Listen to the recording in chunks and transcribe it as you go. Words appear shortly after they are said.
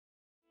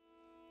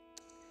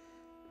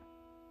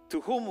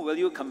To whom will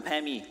you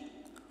compare me?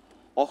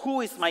 Or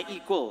who is my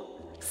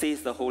equal,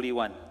 says the Holy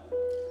One.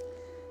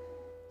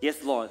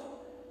 Yes, Lord,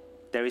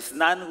 there is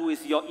none who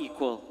is your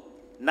equal,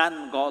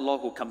 none, God,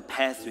 Lord, who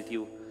compares with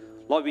you.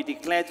 Lord, we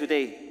declare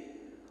today,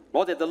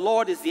 Lord, that the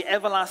Lord is the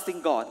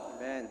everlasting God,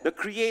 Amen. the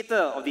creator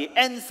of the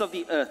ends of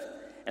the earth.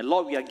 And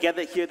Lord, we are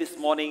gathered here this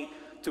morning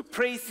to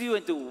praise you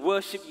and to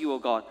worship you, O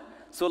God.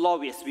 So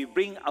Lord, as we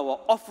bring our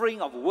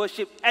offering of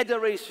worship,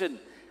 adoration,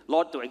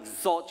 Lord, to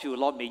exalt you,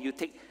 Lord, may you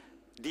take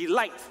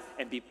delight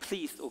and be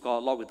pleased, O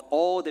God, Lord, with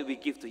all that we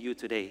give to you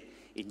today.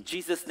 In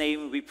Jesus'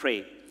 name we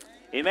pray.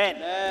 Amen.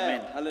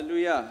 Amen.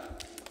 Hallelujah.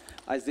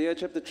 Isaiah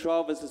chapter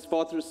 12, verses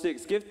 4 through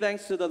 6. Give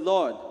thanks to the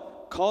Lord,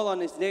 call on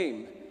his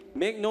name,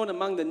 make known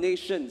among the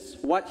nations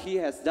what he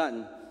has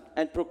done,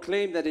 and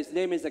proclaim that his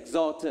name is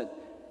exalted.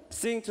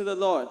 Sing to the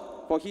Lord,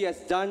 for he has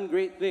done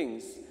great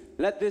things.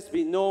 Let this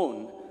be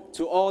known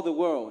to all the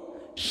world.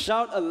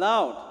 Shout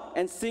aloud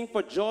and sing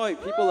for joy,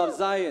 people of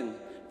Zion,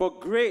 for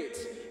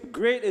great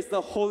is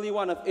the Holy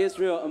One of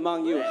Israel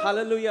among you.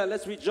 Hallelujah.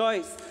 Let's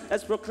rejoice.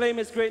 Let's proclaim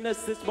his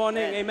greatness this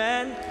morning.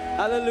 Amen.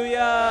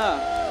 Hallelujah.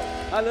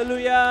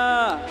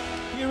 Hallelujah.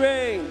 He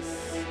reigns.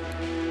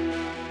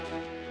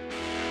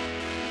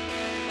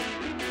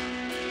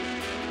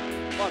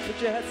 Come on, put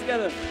your heads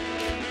together.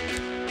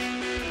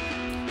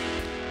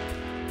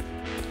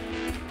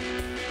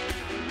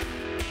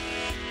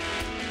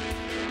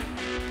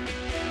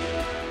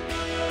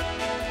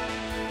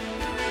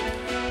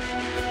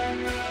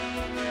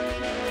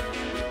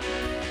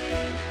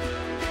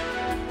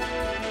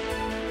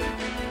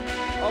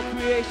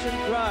 Creation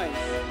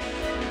cries.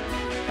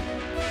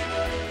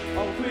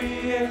 All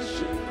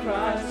creation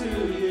cries to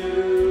you,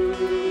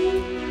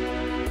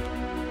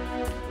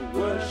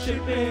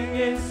 worshiping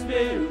in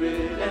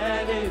spirit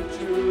and in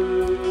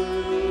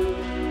truth.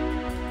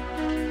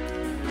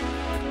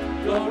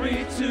 Glory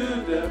to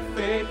the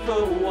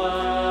faithful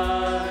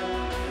one,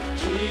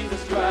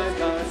 Jesus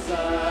Christ our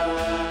Son.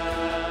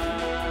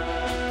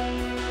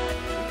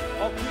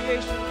 All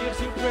creation gives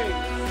you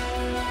praise.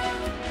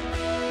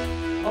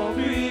 All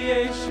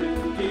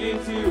creation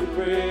gives you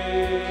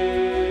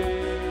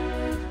praise.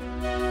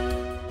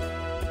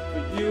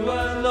 For you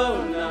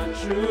alone are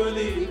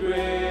truly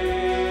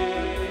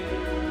great.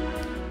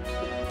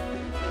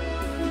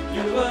 For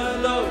you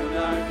alone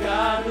are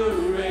God who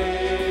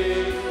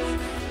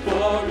reigns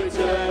for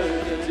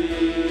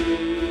eternity.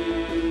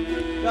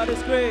 God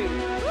is great.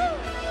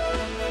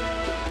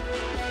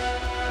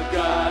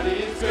 God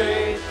is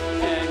great,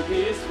 and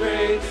his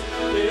praise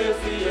fills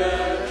the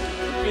earth,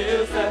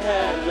 fills the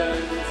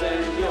heavens,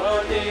 and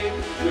your name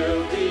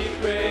will be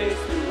praised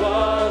through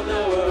all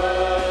the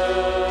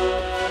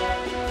world.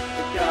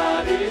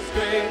 God is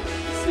great,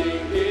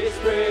 sing his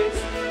praise,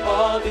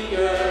 all the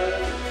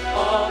earth,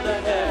 all the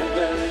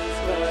heavens,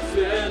 'cause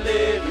we're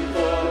living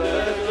for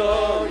the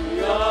glory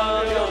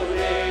of your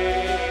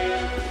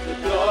name, the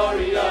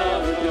glory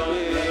of your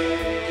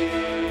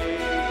name.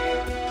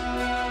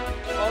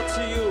 All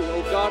to you, O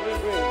God, we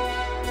bring.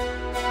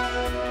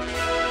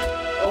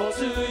 All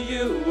to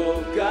you, O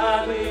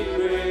God, we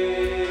pray.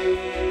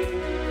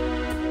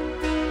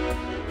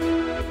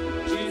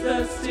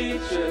 Jesus,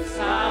 teach us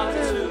how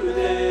to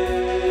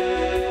live.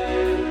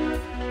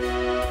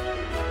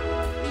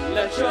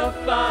 Let your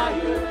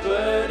fire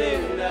burn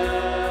in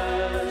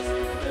us,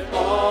 that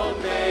all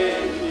may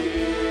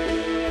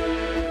hear,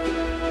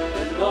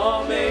 and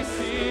all may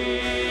see.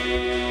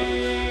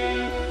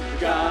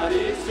 God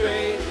is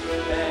great,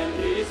 and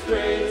his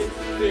praise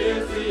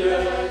fills the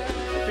earth,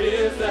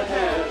 fills the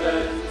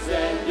heavens,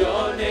 and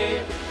your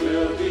name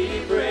will be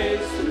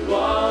praised through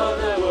all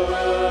the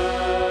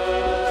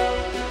world.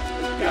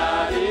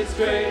 God is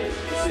great,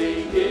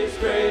 sing his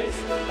praise,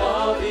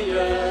 all the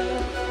earth,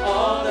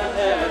 all the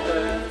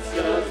heavens,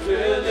 'cause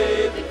we're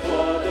living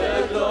for the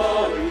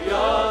glory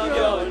of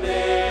your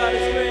name. God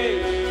is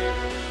great,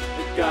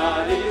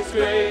 God is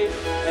great,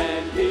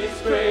 and his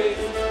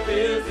praise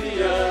fills the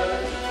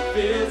earth,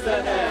 fills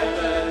the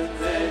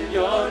heavens, and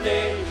your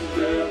name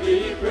will be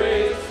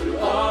praised through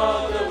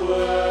all the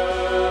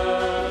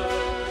world.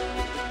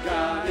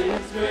 God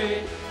is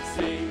great,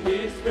 sing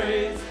his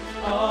praise,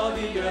 all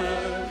the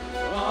earth,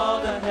 all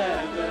the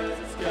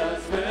heavens,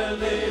 'cause we're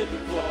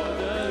living for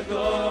the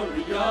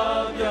glory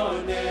of your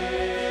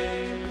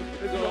name,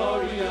 the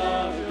glory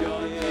of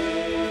your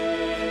name.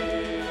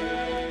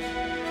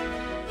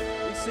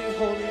 We sing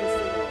holy is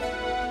the Lord.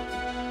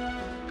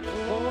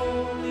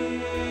 Holy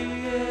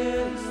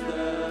is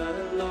the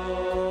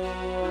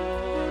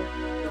Lord.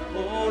 The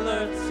whole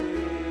earth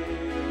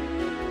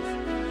sings.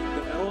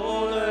 The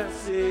whole earth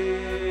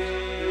sings.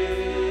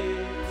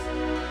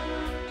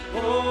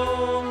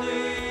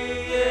 Holy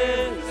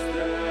is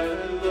the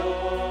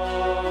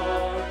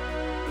Lord.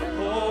 The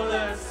whole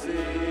earth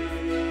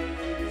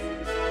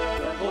sings.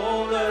 The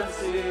whole earth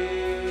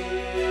sings.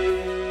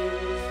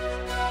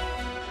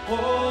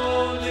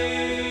 Holy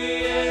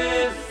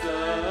is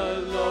the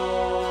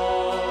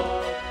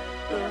Lord.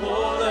 The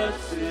whole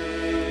earth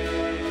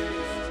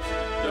sings.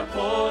 The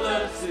whole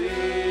earth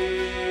sings.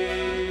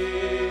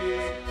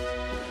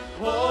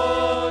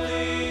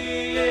 Holy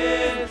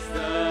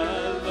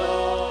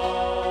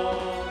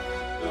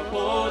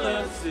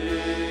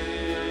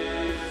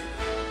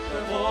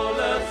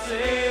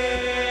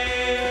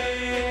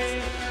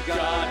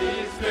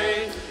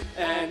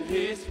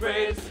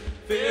praise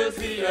fills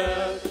the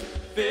earth,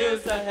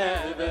 fills the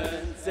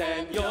heavens,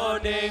 and your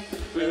name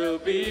will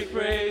be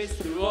praised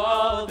through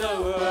all the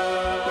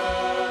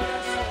world.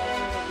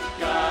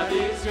 God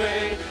is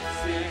great,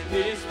 sing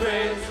his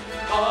praise,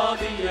 all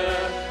the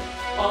earth,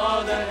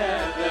 all the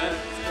heavens,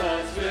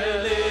 'cause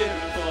we're living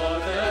for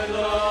the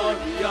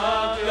glory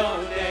of your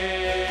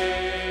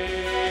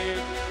name.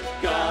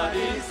 God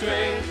is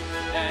great,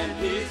 and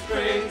his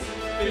praise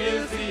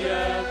fills the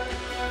earth,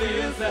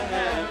 fills the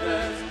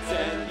heavens,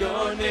 and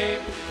your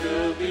name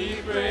will be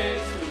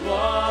praised through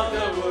all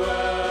the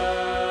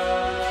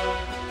world.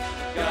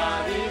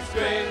 God is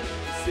great,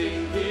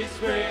 sing his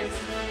praise,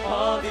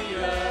 all the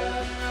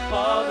earth,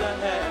 all the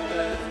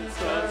heavens,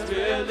 'cause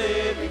we're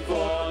living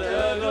for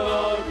the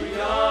glory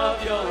of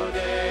your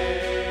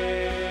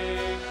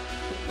name.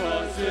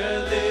 'Cause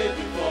we're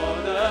living for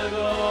the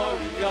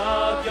glory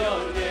of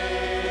your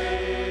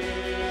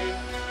name.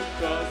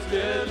 'Cause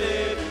we're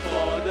living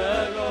for the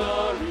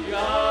glory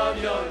of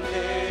your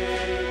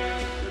name.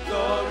 The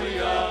glory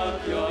of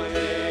your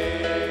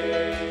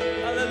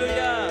name.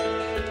 Hallelujah.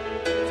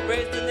 Let's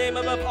praise the name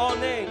above all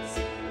names,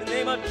 the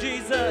name of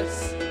Jesus.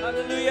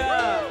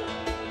 Hallelujah.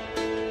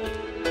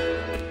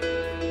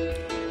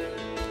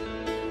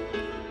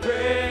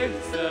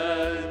 Praise the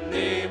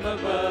name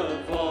above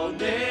all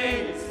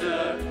names,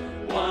 the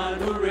one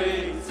who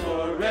reigns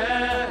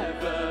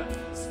forever,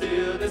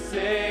 still the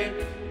same.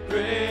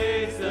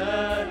 Praise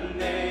the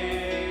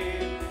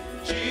name,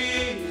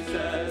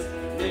 Jesus,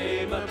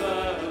 name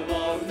above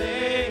all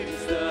names,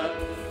 the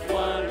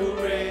one who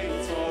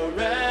reigns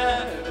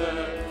forever,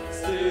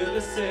 still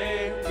the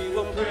same. We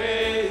will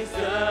praise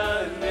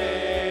the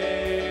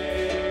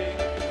name.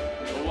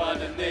 No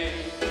other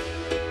name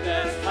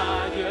that's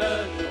higher,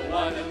 no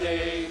other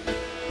name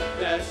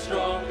that's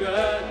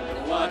stronger,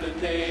 no other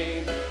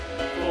name.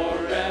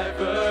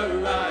 Forever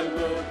I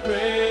will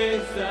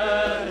praise the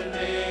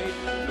name.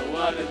 No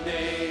other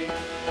name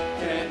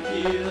can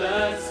heal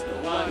us, no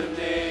other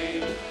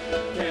name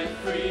can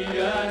free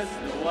us,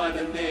 no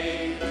other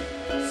name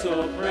so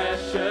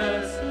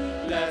precious.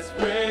 Let's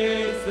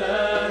praise the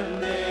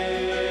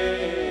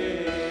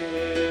name.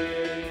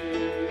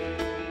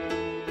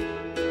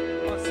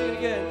 Come on, sing it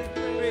again.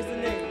 Praise the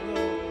name.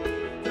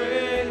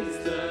 Praise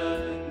the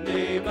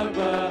name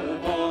above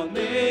all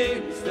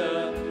names, the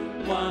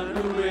one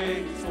who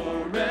reigns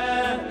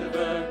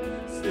forever,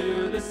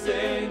 still the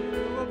same.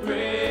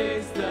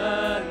 Praise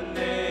the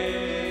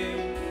name,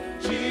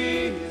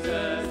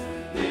 Jesus,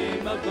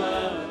 name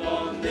above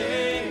all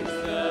names,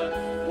 the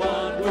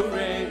one who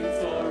reigns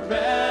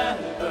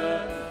forever,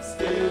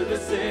 still the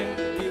same.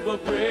 We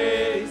will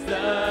praise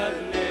the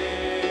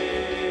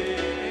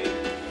name.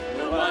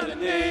 No other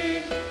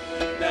name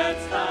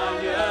that's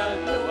higher,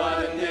 no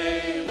other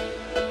name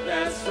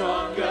that's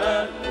stronger,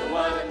 no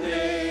other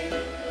name.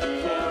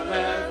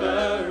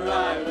 Forever I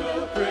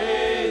will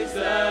praise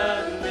the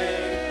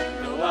name.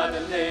 No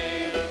other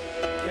name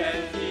can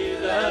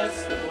heal us,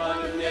 no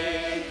other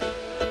name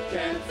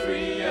can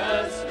free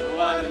us, no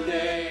other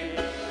name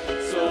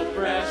so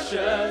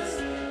precious.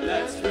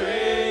 Let's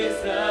praise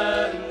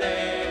the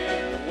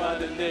name. No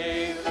other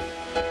name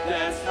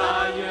that's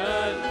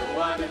higher, no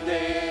other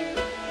name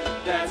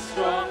that's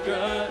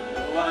stronger,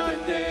 no other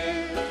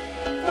name.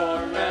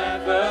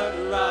 Forever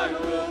I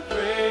will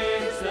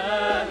praise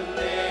the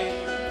name.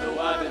 No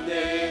other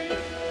name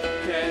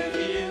can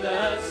heal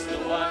us, no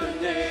other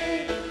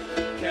name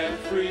can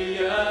free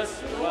us,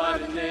 no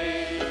other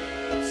name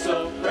so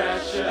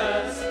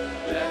precious.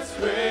 Let's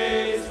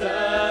praise the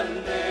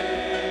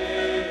name.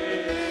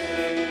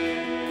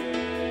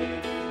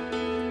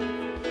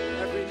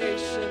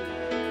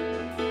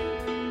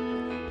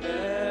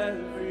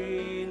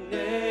 Every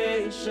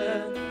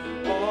nation,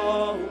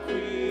 all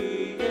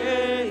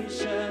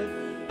creation,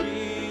 we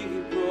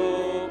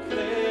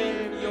proclaim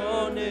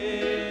your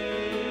name.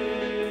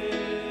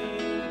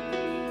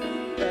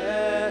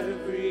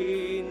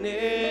 Every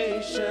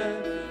nation,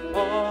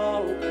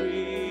 all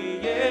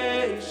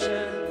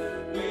creation,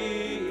 we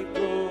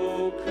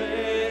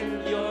proclaim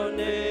your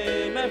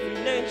name. Every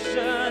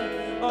nation,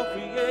 all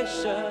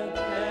creation,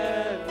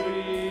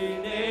 every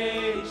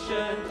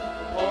nation,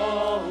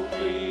 all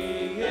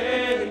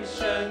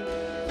creation,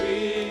 we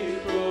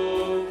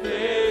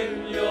proclaim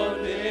your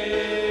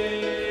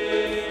name.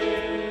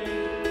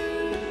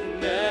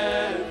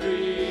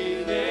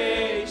 Every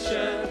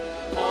nation,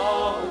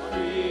 all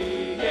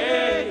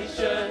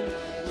creation,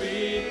 we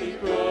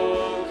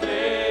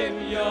proclaim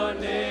your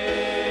name.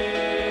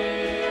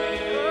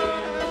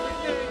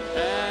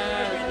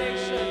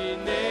 Every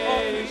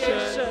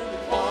nation,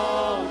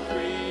 all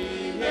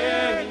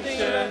creation,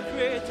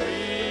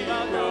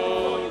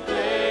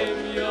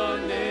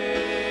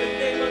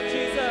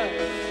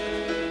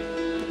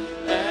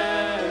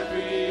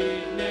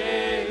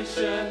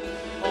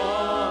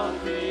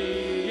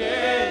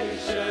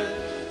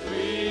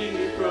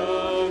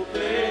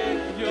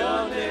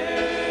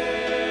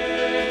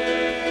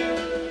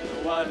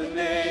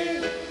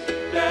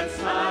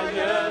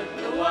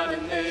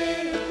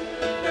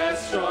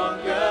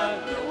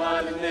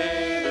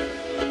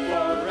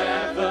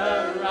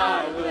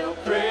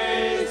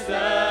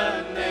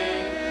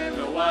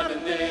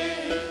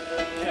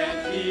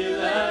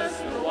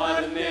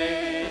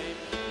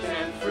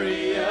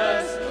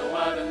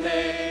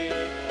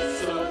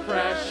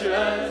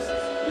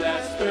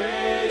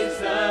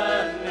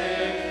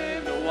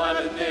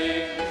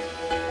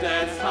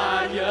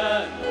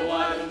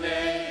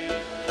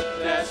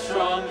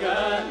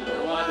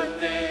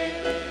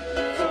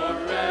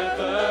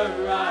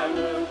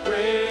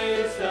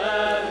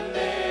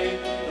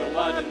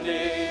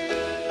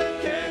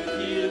 name can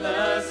heal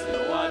us,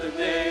 no other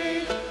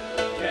name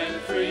can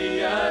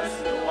free us,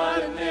 no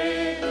other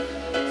name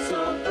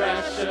so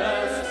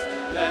precious.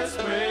 Let's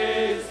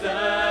praise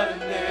the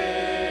name.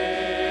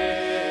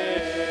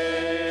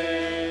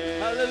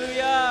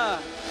 Hallelujah.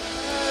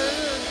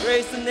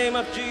 Praise the name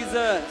of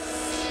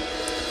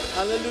Jesus.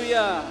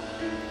 Hallelujah.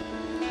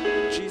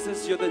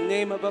 Jesus, you're the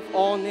name above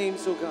all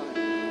names, oh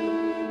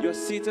God. You're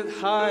seated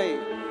high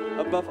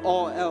above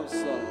all else,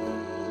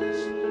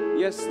 Lord.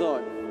 Yes,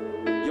 Lord.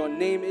 Your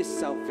name is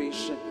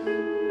salvation.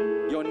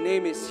 Your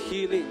name is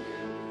healing.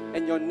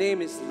 And your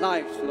name is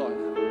life, Lord.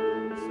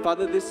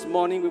 Father, this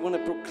morning we want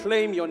to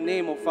proclaim your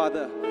name, oh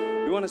Father.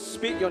 We want to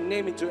speak your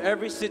name into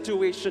every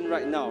situation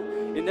right now.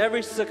 In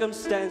every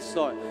circumstance,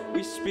 Lord,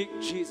 we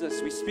speak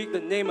Jesus. We speak the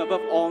name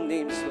above all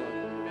names, Lord.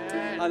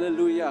 Amen.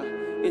 Hallelujah.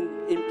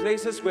 In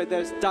places where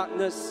there's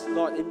darkness,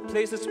 Lord, in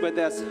places where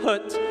there's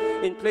hurt,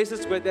 in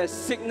places where there's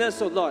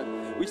sickness, oh Lord,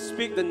 we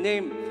speak the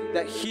name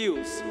that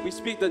heals. We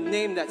speak the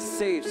name that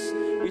saves.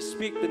 We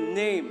speak the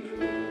name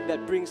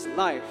that brings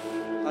life.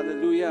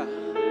 Hallelujah.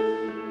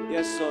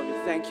 Yes, Lord, we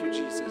thank you,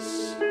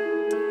 Jesus.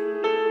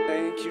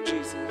 Thank you,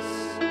 Jesus.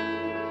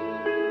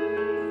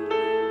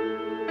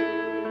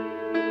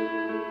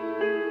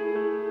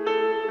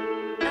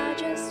 I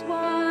just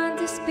want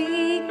to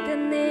speak the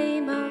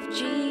name of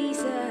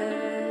Jesus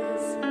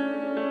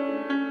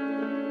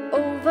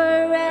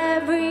over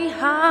every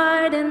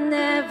heart and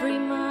every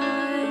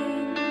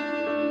mind,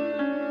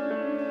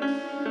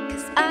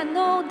 'cause I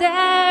know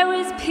there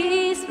is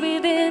peace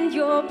within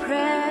your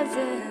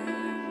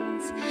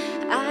presence.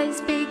 I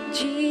speak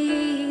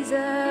Jesus.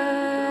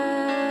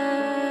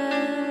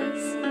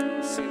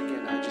 Say it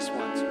again, I just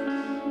want to.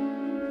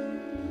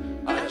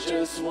 I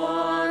just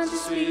want to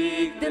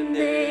speak the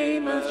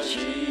name of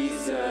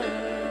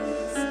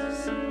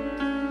Jesus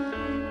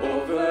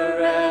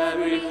over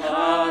every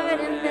heart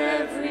and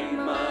every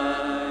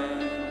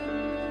mind,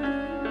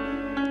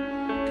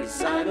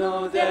 'cause I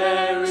know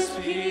there is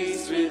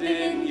peace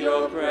within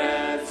your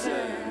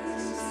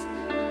presence.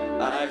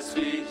 I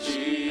speak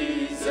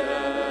Jesus.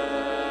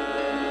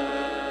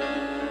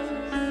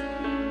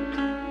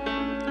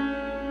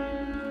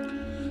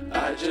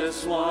 I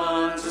just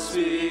want to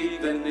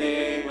speak the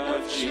name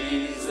of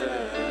Jesus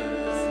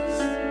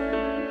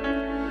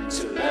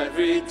till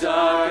every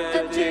dark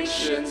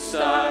addiction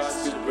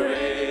starts to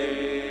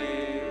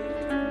break,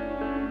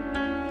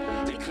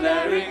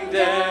 declaring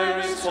there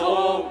is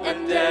hope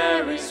and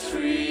there is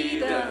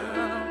freedom.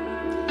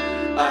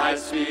 I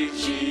speak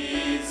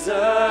Jesus.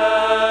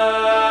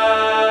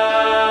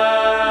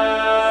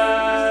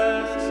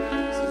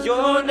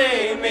 Your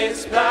name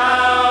is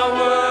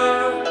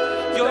power.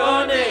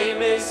 Your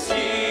name is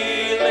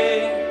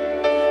healing.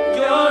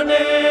 Your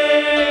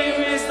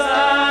name is life.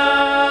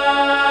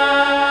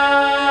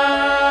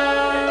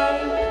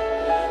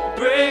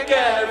 Break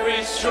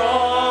every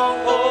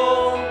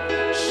stronghold.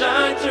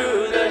 Shine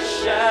through the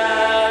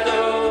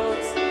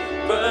shadows.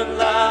 Burn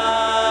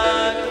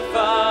like a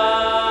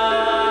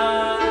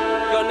fire.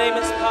 Your name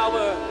is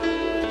power.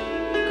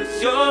 'Cause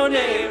your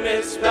name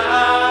is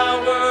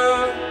power.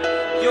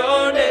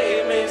 Your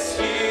name is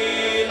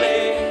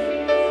healing.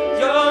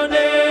 Your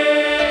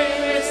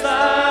name is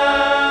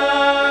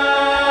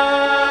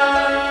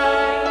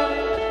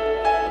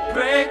life.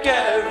 Break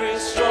every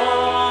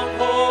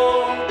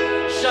stronghold.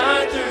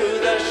 Shine through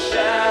the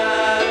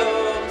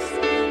shadows.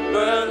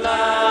 Burn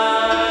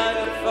like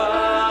a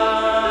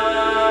fire.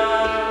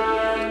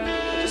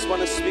 I just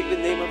want to speak the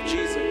name of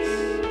Jesus.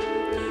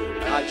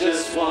 I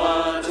just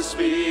want to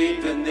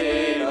speak the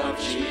name of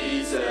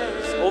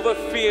Jesus Over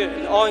fear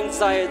and all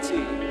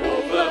anxiety.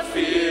 over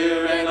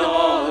fear and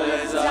all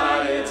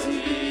anxiety.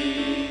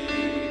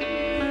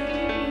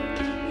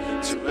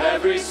 To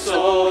every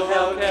soul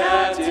held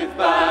captive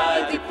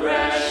by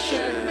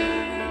depression,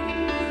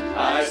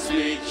 I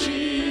speak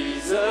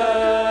Jesus.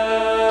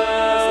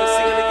 Let's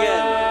sing it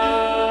again.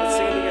 Let's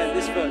sing it again,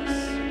 this verse.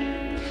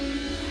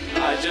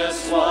 I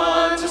just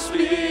want to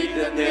speak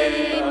the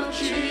name of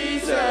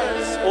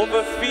Jesus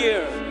Over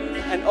fear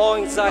and all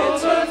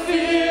anxiety. over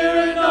fear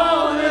and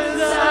all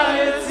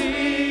anxiety.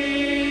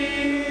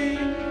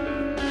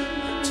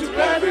 To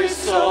every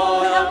soul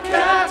held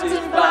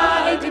captive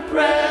by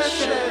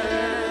depression,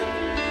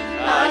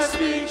 I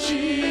speak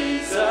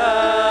Jesus.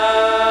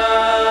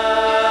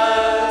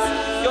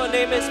 Your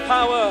name is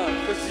power.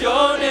 'Cause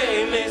your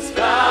name is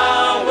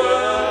power.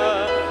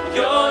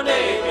 Your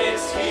name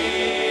is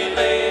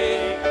healing.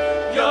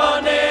 Your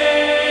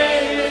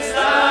name is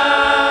life.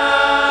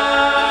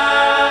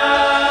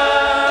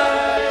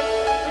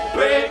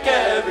 Break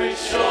every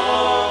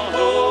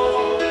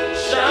stronghold.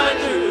 Shine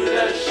through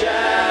the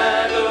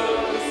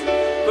shadows.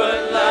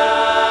 Burn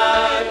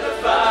like a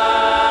fire.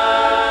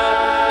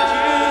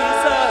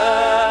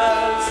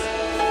 Jesus.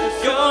 'Cause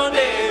your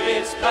name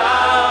is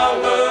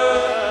power.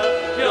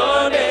 Your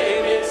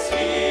name is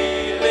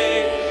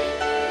healing.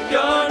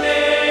 Your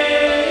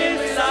name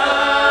is life.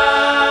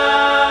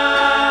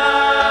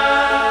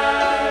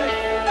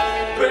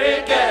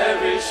 Break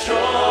every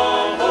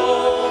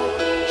stronghold.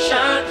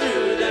 Shine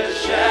through the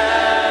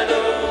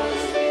shadows.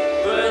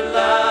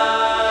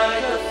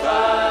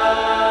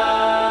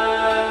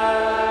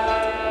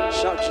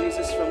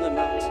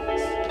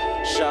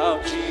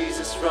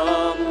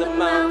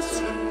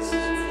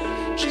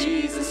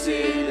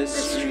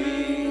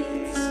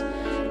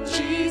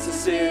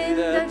 Jesus in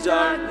the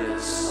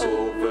darkness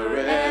over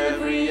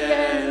every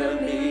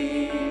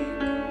enemy.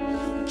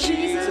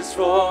 Jesus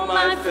for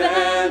my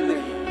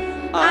family,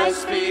 I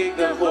speak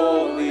the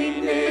holy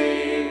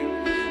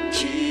name,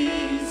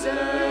 Jesus.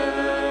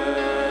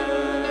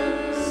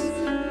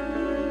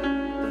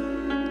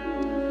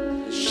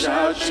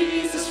 Shout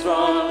Jesus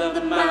from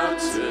the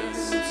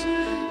mountains,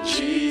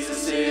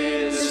 Jesus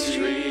in the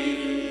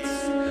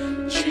streets,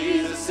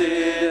 Jesus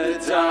in the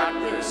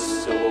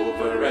darkness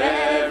over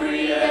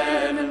every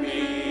enemy.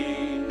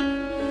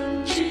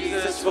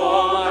 Jesus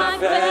for my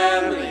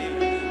family,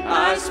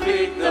 I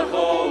speak the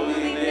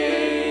holy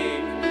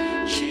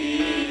name,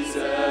 Jesus.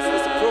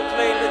 Let's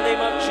proclaim the name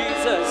of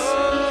Jesus,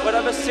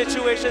 whatever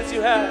situations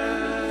you have.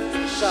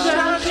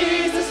 Shout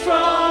Jesus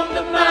from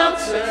the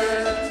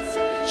mountains,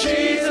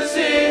 Jesus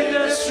in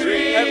the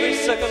streets, every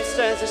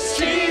circumstance,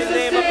 speak the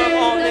name above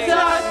all names.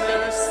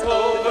 Darkness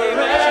over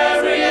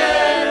every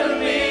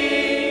enemy.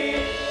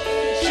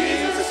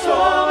 Jesus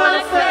for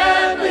my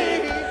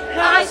family,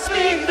 I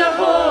speak the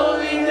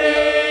holy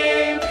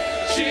name,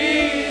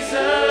 Jesus.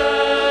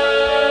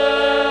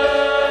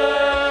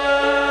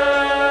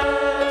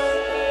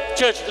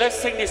 Church, let's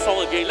sing this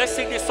song again. Let's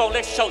sing this song.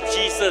 Let's shout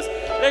Jesus.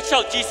 Let's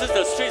shout Jesus in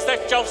the streets.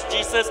 Let's shout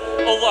Jesus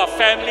over our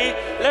family.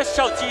 Let's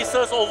shout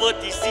Jesus over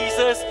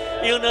diseases,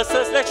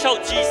 illnesses. Let's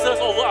shout Jesus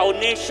over our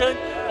nation,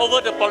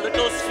 over the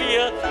political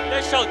sphere.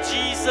 Let's shout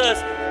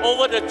Jesus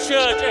over the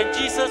church and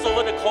Jesus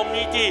over the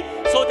community,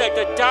 so that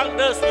the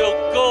darkness will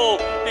go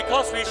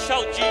because we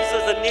shout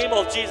Jesus, the name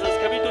of Jesus.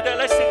 Can we do that?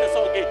 Let's sing the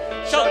song again.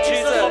 Shout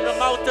Jesus from the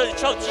mountains.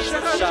 Shout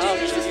Jesus. Shout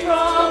Jesus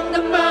from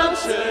the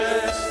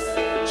mountains,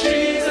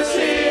 Jesus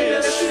in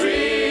the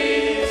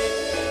streets,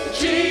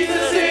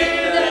 Jesus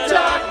in the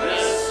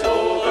darkness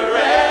over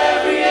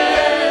every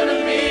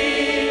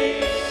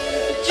enemy.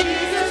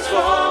 Jesus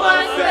for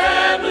my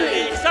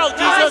family, shout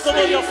Jesus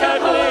over your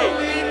family.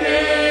 Holy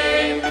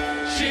name,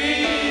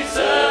 Jesus.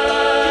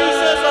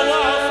 Jesus over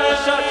our family.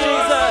 Shout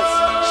Jesus.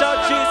 Shout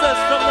Jesus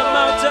from the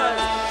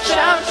mountains.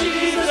 Shout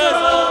Jesus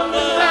from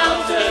the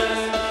mountains,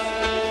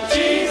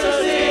 Jesus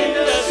in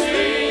the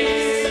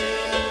streets,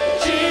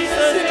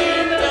 Jesus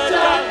in the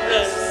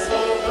darkness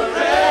over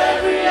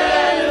every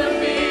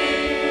enemy.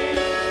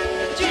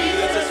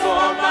 Jesus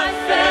for my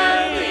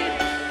family,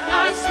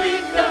 I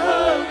speak the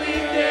holy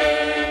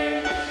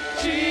name,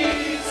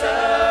 Jesus.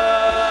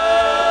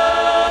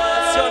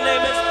 Your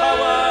name is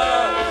power.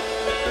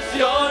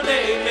 Your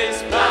name is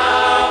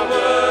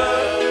power,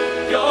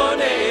 your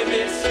name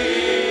is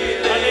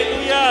healing.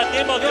 Hallelujah.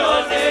 Name of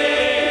Your Jesus.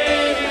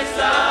 name is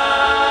light.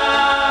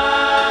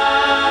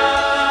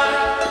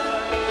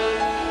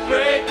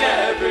 Break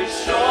every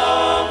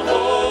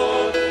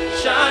stronghold,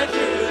 shine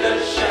through the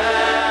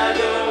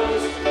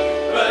shadows,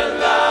 burn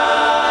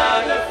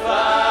like a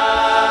fire.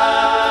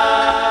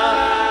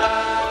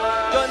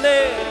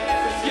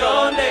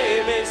 Your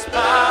name is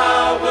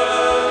power,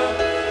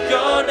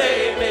 your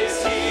name is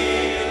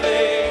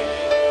healing,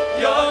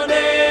 your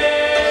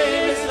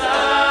name is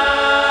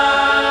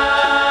light.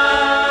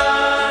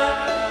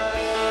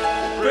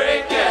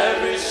 Break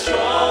every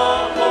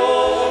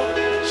stronghold,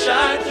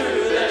 shine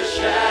through the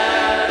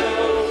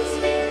shadows,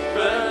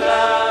 burn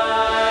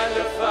like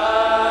a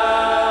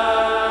fire.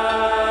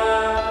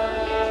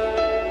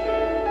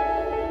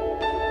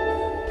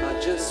 I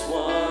just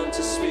want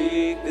to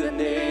speak the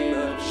name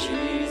of Jesus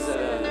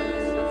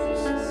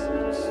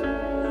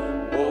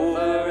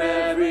over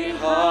every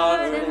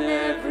heart and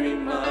every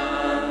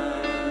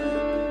mind.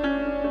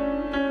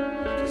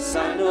 'Cause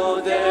I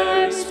know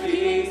there is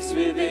peace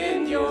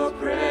within your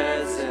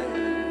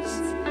presence.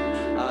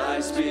 I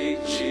speak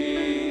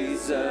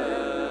Jesus.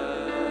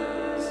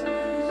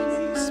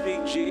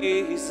 Speak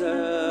Jesus.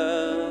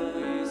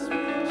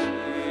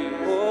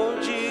 Oh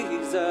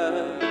Jesus,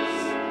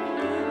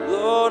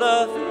 Lord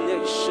of the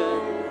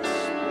nations,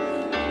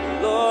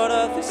 Lord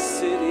of the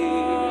city,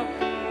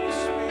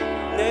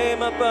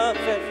 name above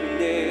every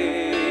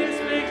name.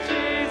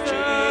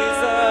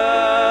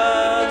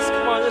 Jesus.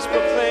 Come on, let's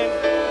proclaim.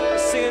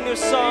 Let's sing a new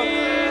song.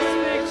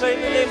 Proclaim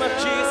the name of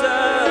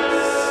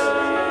Jesus.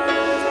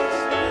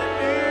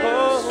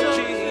 Oh,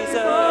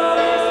 Jesus.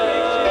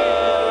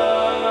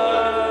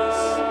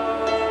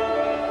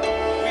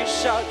 We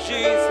shout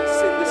Jesus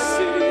in the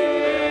city.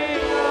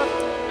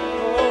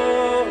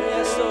 Oh,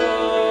 yes,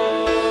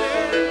 Lord.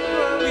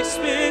 We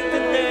speak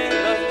the name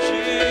of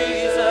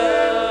Jesus.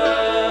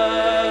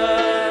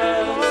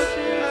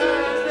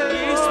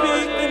 We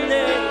speak the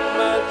name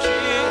of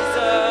Jesus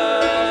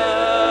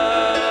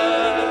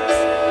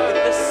in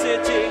the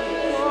city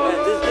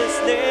and in this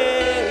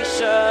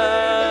nation,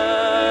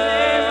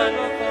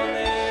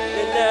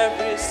 in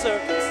every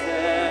circumstance.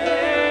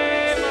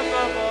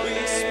 We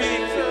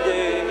speak the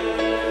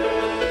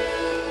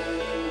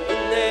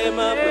name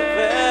above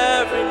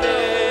every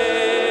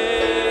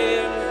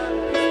name,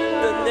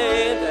 the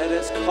name that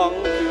has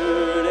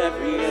conquered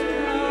every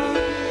enemy,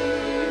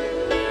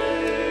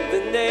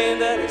 the name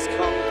that has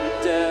conquered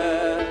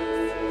death,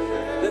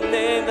 the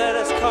name that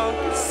has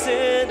conquered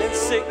sin and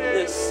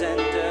sickness and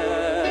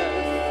death.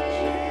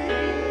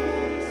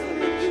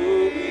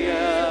 Hallelujah.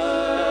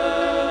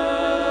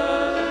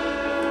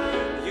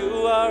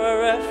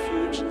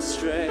 refuge and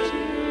strength.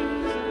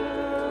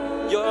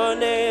 Your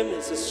name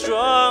is a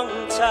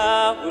strong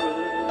tower.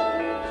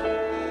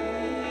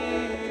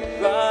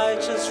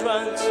 Righteous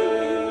run to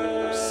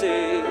you,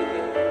 say.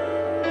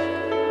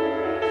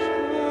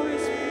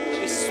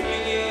 We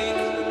speak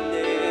the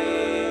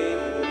name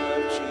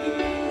of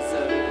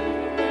Jesus.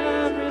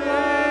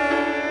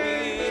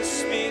 We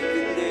speak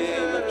the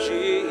name of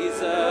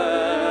Jesus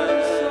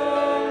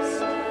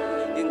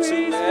into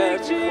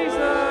every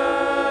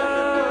home,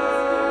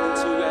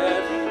 into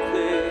every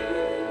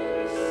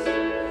place.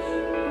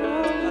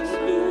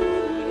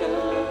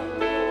 Hallelujah.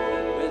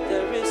 Where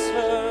there is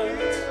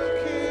hurt,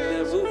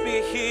 there will be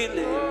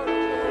healing.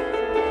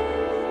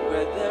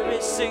 Where there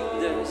is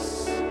sickness,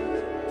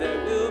 there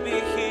will be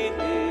healing.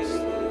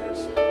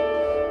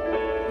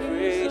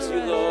 Praise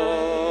you,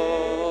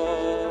 Lord.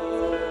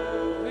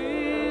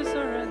 We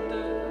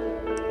surrender.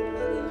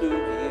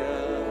 Hallelujah.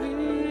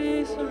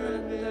 We surrender.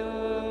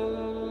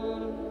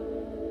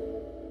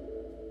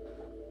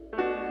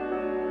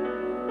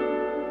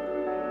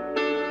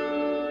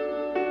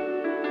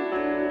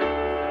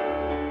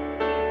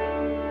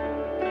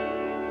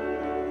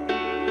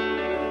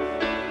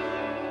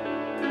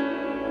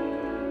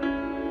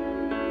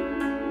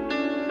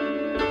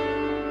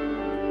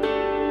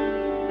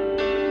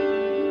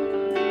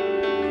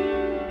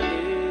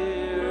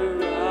 Here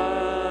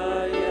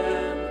I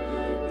am,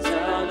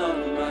 down on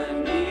my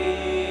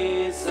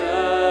knees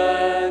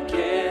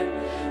again,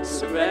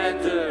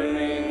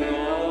 surrendering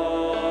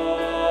all,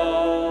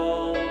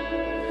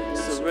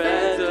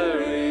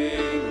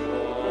 surrendering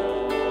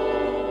all.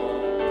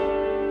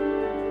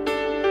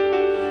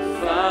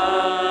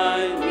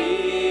 Find me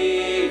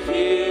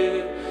here,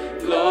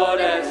 Lord,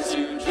 as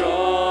you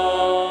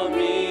draw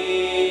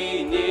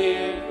me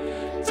near,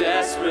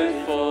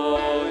 desperate for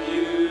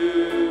you,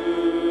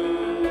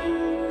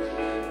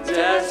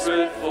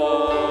 desperate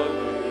for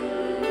you.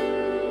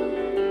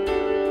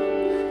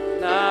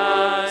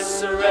 I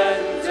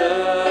surrender,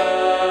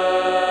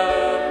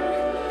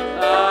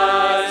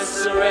 I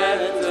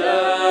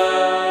surrender.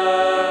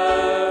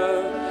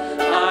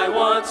 I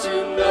want to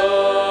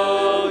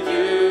know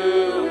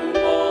you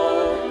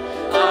more.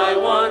 I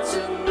want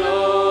to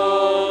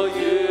know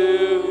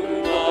you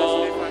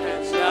more.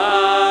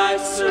 I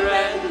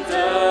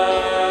surrender,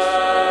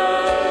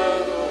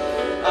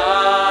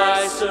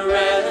 I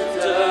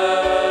surrender.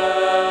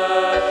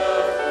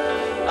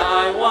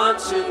 I want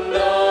to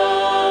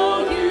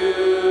know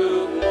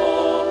you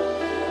more.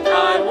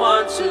 I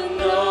want to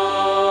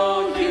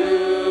know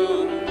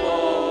you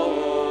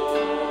more.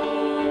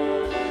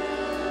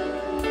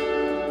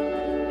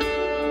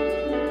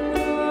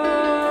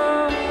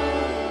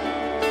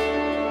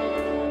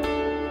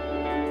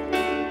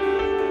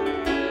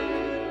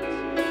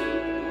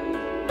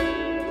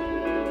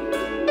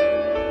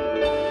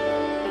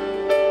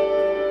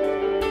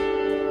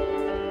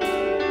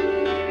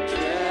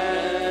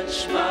 Drench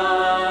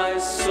my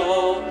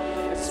soul,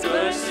 its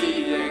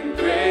mercy and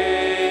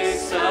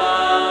grace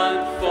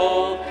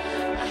unfold.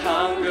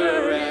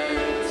 Hunger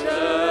and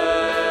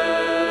thirst,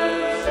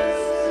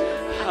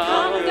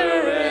 hunger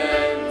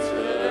and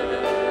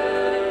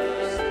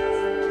thirst.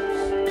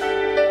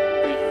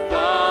 With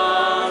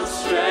arms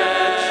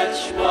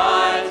stretched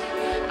wide,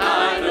 I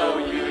know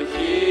you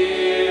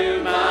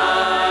hear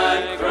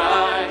my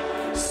cry.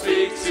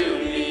 Speak to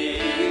me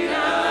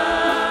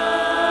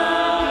now.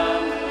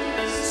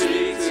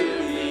 Speak to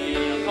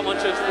me. Come on,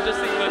 church, let's just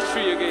sing verse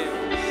 3 again.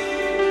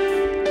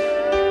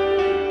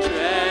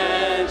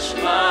 Drench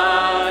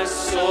my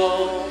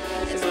soul,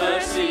 His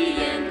mercy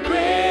and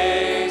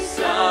grace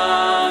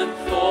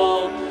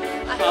unfold.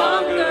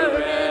 Hunger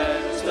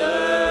and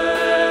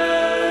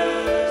thirst,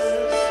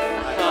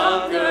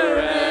 hunger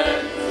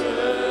and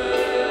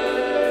thirst.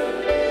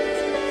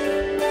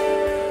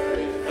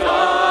 With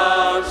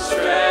arms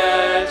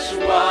stretched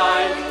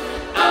wide,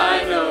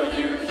 I know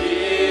you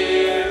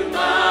hear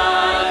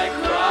my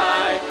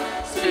cry.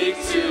 Speak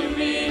to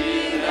me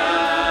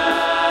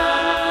now.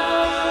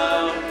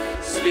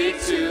 Speak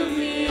to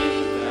me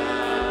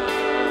now.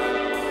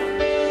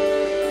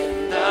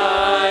 And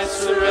I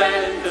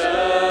surrender.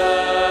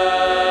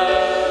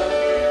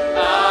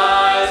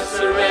 I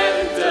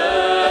surrender.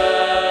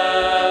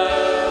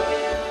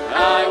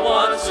 I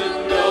want to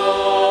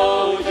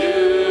know you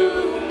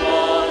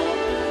more.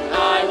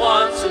 I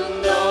want to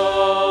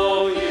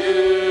know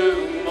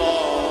you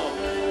more.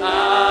 I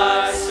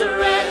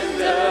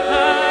surrender.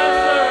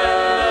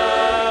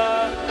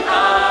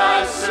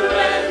 I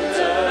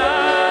surrender.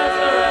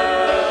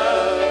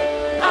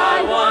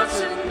 I want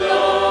to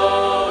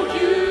know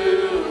you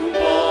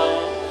more.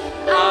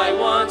 I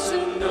want to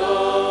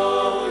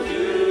know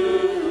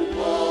you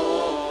more.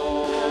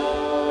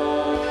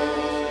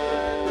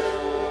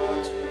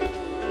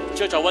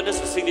 Church, I want us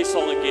to sing this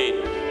song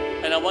again.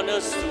 And I want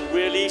us to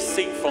really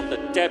sing from the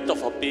depth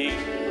of our being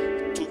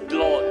to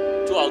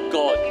Lord, to our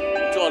God,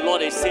 to to our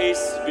Lord and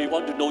says, we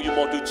want to know you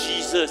more. To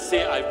Jesus,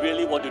 say, I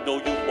really want to know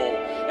you more.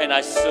 And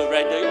I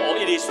surrender all.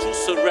 It is through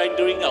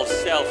surrendering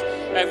ourselves,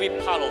 every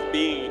part of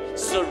being,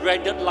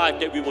 surrendered life,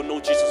 that we will know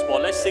Jesus more.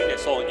 Let's sing that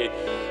song again.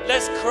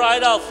 Let's cry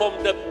it out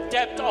from the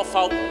depth of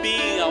our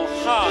being, our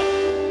heart,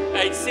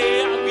 and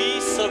say, we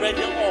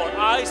surrender all.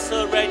 I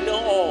surrender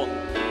all.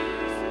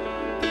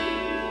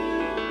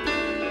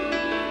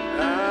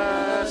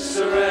 I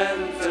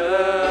surrender.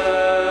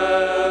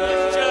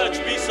 Yes, church,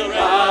 we surrender.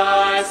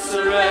 I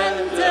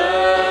surrender.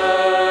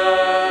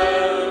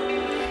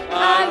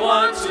 I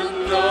want to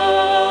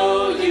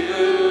know you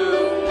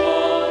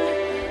more.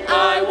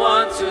 I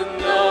want to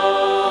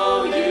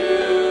know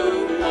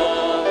you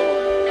more.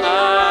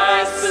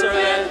 I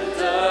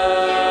surrender.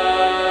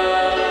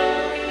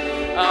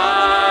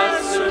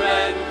 I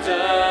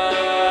surrender.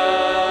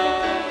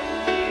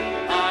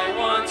 I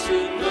want to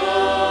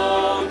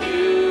know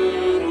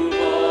you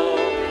more.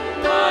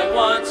 I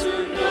want to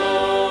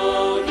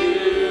know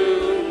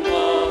you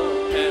more.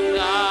 And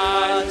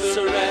I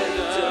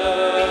surrender.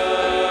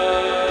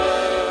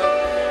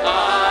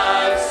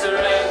 I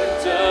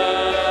surrender.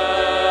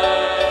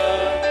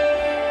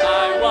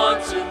 I want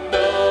to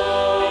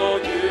know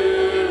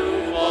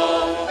you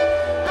more.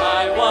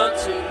 I want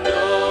to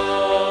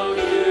know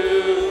you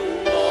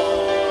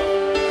more.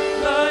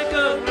 Like a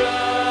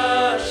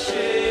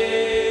rushing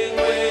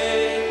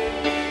wind,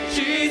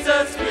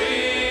 Jesus,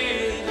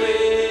 breathe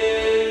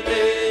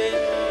within.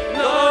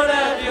 Lord,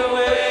 have your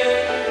way.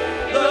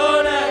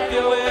 Lord, have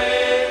your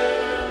way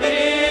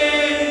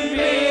in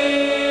me.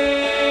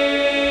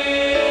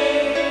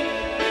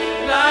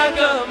 Like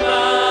a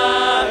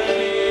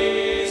mighty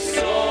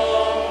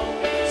storm,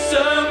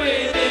 stir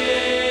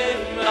within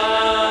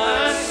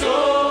my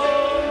soul.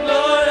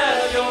 Lord,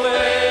 have your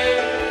way.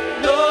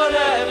 Lord,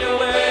 have your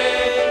way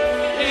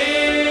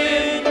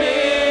in me.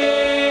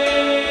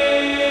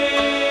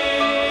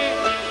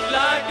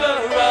 Like a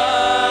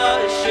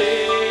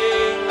rushing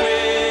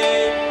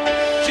wind,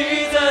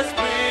 Jesus,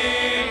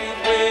 breathe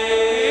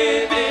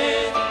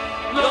within.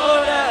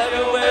 Lord, have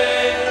your way.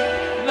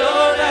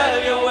 Lord,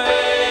 have your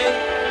way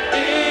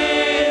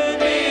in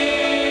me.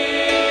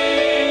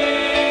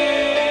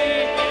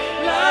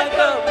 Like a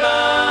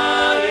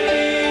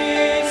mighty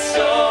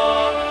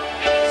storm,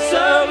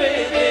 stir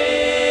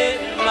within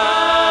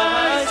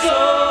my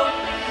soul.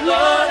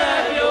 Lord,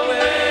 have your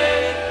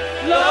way.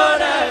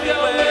 Lord, have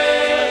your way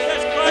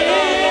Let's cry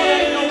out, Lord,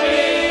 have your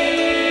way.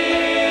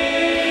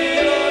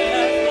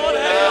 Lord,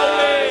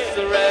 have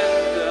your way.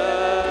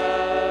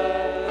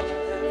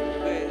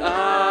 I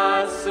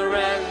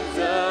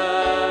surrender.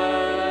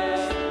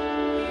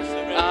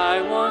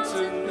 I want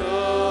to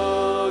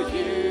know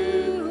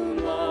you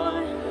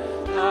more.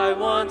 I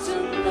want to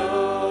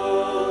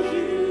know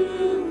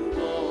you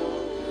more.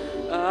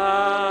 I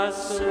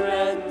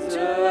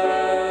surrender.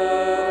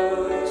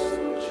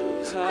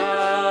 I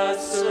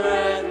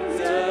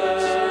surrender.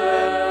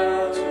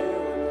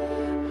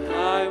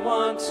 I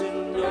want to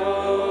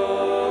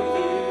know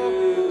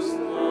you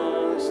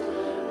most.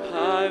 I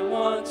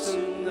want to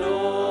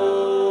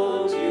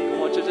know you.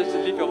 Come on, church, just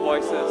lift your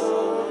voices.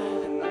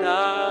 And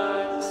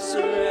I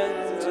surrender.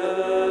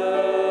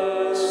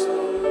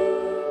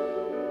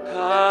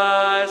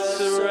 I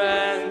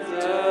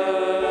surrender.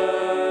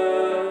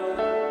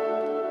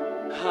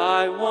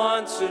 I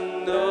want to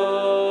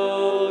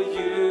know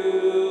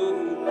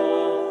you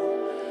more.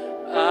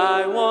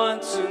 I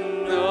want to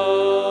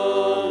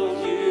know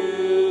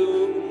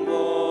you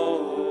more.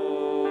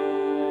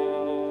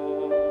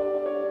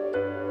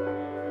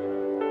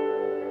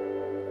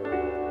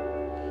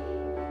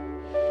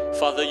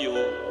 Father, you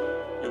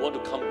want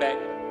to come back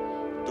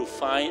to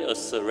find a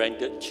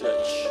surrendered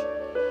church.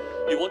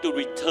 You want to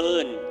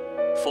return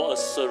for a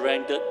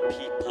surrendered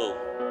people.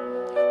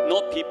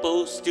 Not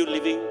people still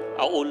living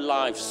our own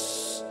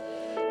lives,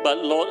 but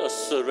Lord, a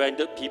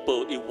surrendered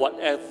people in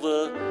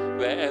whatever,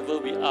 wherever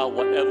we are,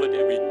 whatever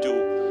that we do,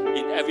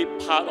 in every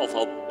part of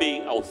our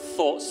being, our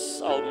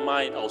thoughts, our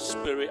mind, our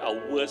spirit, our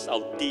words,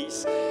 our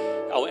deeds,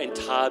 our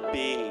entire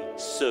being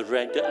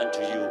surrendered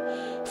unto you.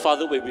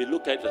 Father, when we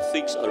look at the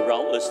things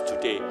around us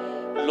today,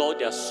 Lord,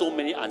 there are so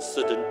many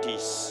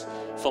uncertainties,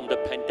 from the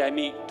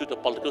pandemic to the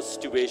political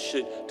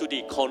situation to the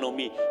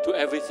economy to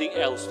everything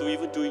else, to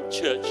even doing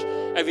church.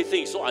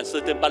 Everything is so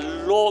uncertain. But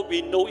Lord,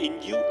 we know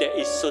in you there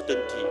is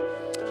certainty.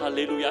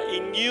 Hallelujah.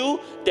 In you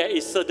there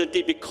is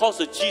certainty, because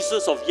the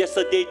Jesus of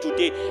yesterday,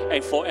 today,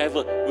 and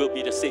forever will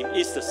be the same.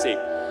 Is the same.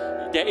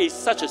 There is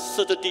such a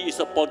certainty is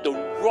upon the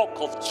rock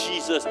of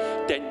Jesus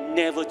that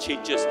never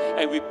changes.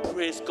 And we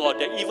praise God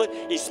that even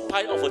in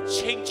spite of a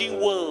changing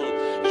world,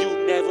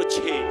 you never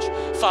change.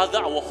 Father,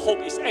 our hope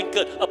is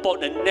anchored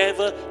upon a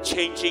never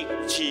changing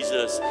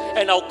Jesus.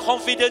 And our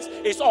confidence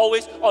is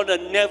always on a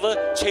never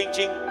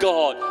changing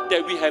God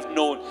that we have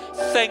known.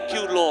 Thank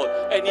you, Lord.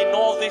 And in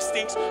all these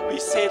things, we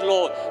say,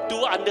 Lord,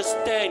 to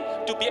understand,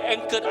 to be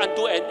anchored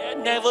unto a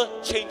never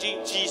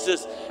changing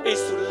Jesus is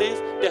to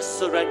live that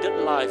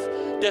surrendered life.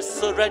 That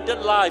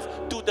surrendered life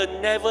to the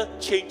never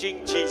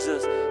changing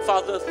Jesus.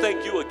 Father,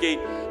 thank you again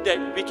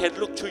that we can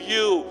look to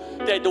you,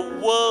 that the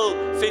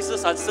world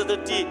faces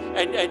uncertainty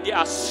and they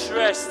are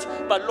stressed.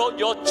 But Lord,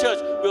 your church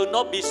will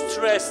not be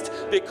stressed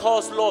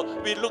because,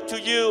 Lord, we look to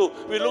you.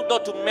 We look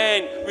not to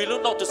man. We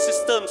look not to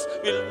systems.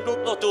 We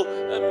look not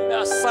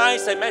to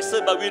science and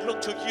medicine, but we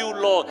look to you,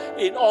 Lord,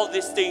 in all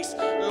these things.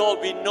 Lord,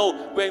 we know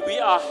when we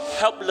are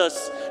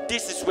helpless,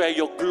 this is where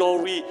your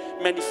glory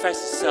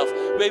manifests itself.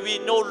 Where we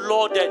know,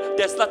 Lord, that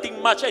there's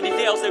nothing much,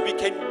 anything else that we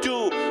can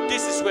do,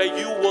 this is where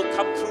you will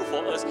come through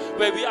for us.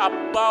 Where we are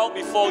bowed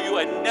before you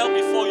and knelt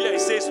before you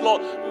and says,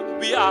 Lord,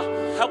 we are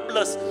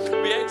helpless.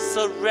 We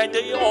surrender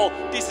it all.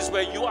 This is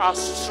where you are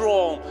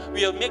strong.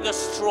 We will make us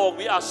strong.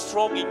 We are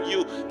strong in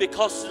you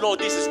because, Lord,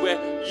 this is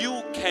where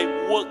you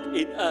can work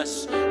in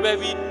us. Where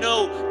we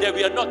know that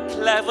we are not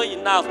clever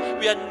enough.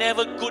 We are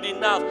never good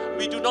enough.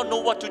 We do not know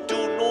what to do.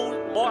 No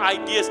more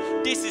ideas.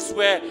 This is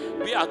where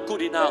we are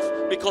good enough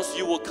because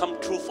you will come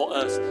through for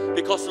us.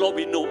 Because, Lord,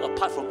 we know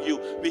apart from you,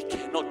 we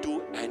cannot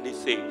do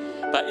anything.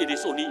 But it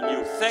is only in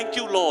you. Thank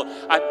you, Lord.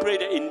 I pray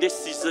that in this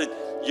season,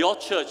 your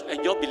church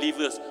and your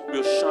believers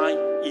will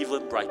shine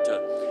even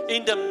brighter.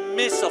 In the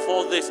midst of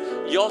all this,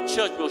 your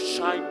church will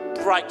shine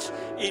bright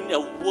in a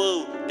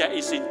world that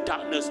is in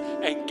darkness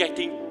and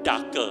getting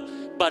darker.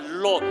 But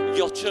Lord,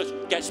 your church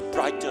gets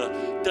brighter.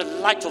 The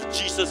light of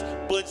Jesus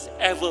burns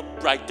ever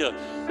brighter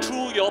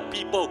through your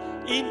people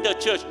in the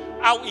church,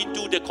 out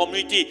into the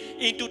community,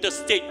 into the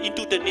state,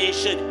 into the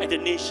nation, and the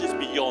nations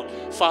beyond.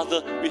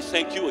 Father, we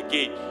thank you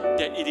again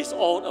that it is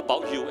all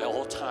about you at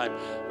all time,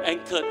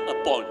 anchored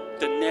upon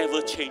the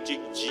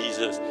never-changing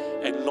Jesus.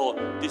 And Lord,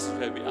 this is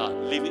where we are,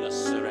 living a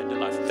surrendered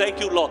life. Thank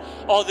you, Lord.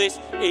 All this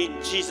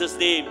in Jesus'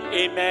 name.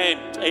 Amen.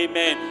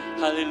 Amen.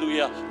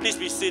 Hallelujah. Please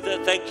be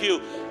seated. Thank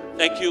you.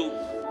 Thank you.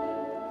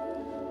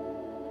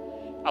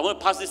 I want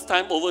to pass this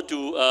time over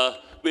to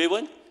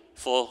Waywen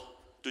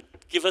to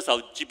give us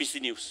our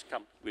GBC news.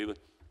 Come, Waywen.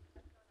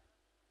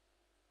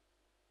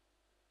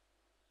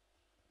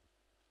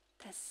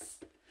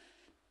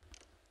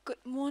 Good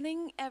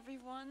morning,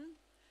 everyone.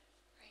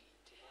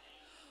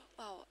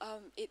 Wow,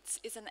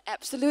 it's an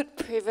absolute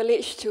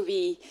privilege to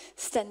be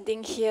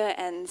standing here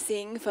and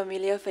seeing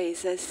familiar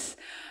faces.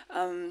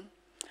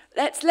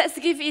 Let's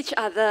give each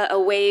other a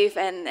wave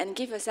and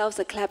give yourselves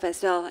a clap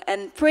as well.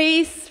 And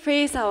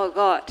praise our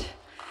God.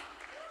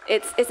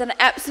 It's an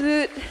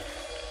absolute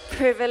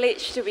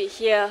privilege to be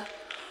here.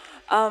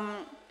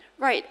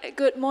 Right,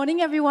 good morning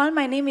everyone.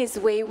 My name is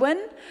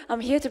Waywen.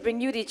 I'm here to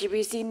bring you the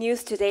GBC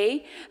news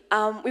today.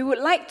 We would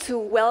like to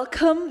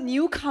welcome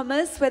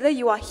newcomers, whether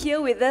you are here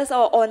with us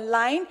or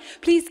online.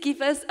 Please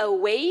give us a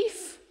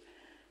wave,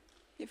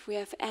 if we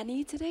have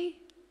any today.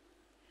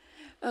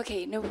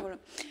 Okay, no problem.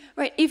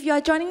 Right, if you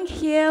are joining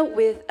here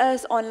with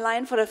us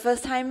online for the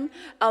first time,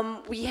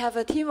 we have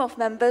a team of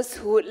members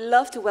who would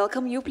love to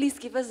welcome you. Please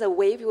give us a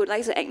wave. We would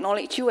like to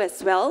acknowledge you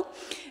as well.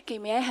 Okay,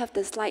 may I have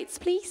the slides,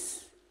 please?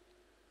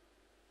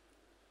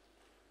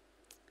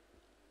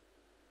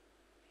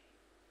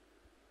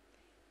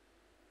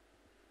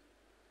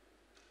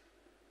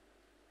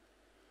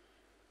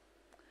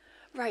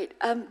 Right,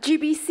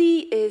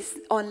 GBC is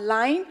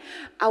online.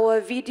 Our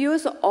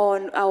videos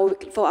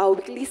for our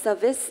weekly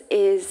service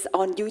is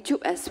on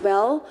YouTube as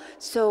well.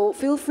 So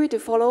feel free to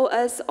follow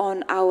us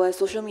on our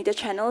social media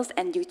channels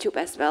and YouTube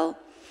as well.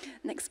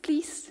 Next,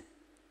 please.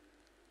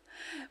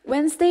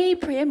 Wednesday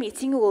prayer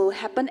meeting will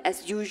happen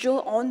as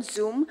usual on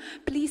Zoom.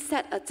 Please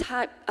set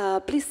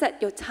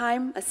your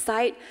time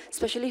aside,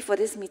 especially for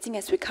this meeting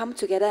as we come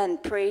together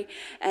and pray.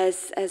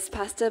 As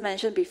Pastor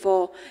mentioned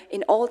before,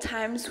 in all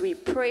times we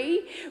pray,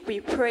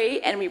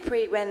 and we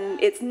pray. When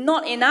it's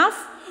not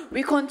enough,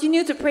 we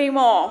continue to pray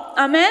more.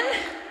 Amen?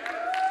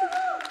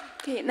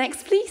 Okay,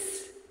 next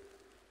please.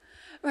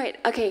 Right,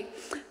 okay.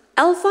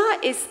 Alpha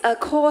is a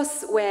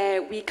course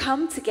where we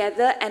come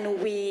together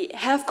and we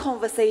have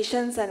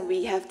conversations and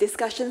we have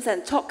discussions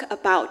and talk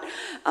about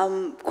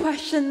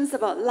questions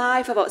about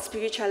life, about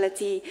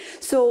spirituality.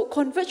 So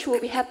Converge will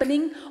be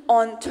happening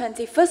on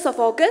 21st of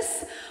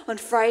August, on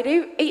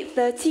Friday,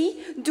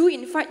 8:30. Do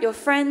invite your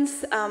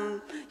friends,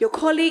 your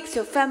colleagues,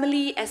 your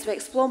family as we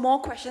explore more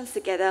questions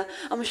together.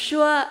 I'm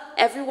sure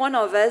every one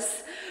of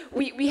us,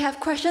 we have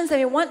questions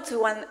and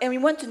we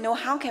want to know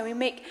how can we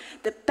make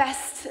the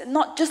best,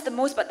 not just the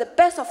most, but the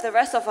best of the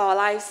rest of our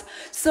lives.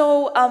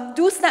 So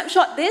do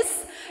snapshot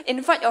this,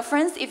 invite your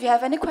friends. If you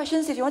have any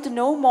questions, if you want to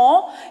know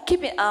more,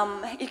 keep it.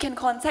 You can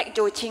contact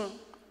Jo Ching.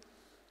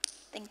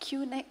 Thank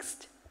you.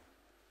 Next.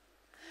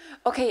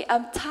 Okay,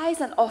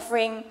 tithes and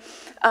offering.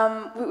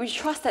 We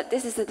trust that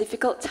this is a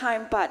difficult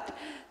time, but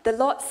the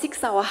Lord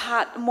seeks our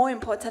heart more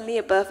importantly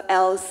above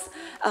else.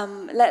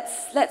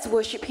 Let's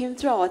worship Him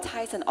through our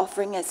tithes and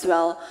offering as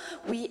well.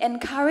 We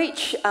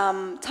encourage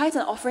tithes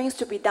and offerings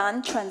to be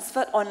done,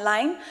 transferred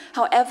online.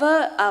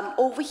 However,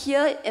 over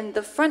here in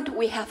the front,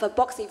 we have a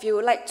box. If you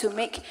would like to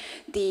make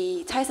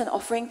the tithes and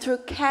offering through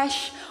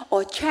cash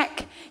or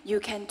check, you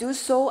can do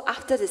so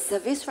after the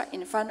service right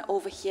in front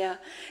over here.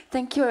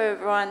 Thank you,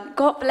 everyone.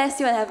 God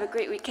bless you and have a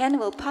great weekend.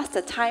 We'll pass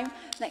the time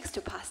next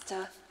to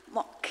Pastor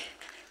Mock.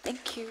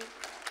 Thank you.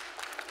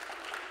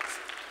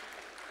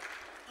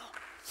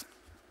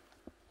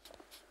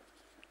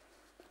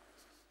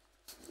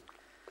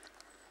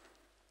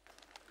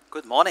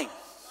 morning.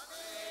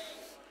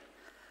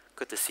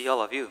 Good to see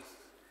all of you.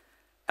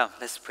 Come,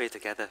 let's pray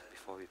together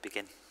before we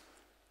begin.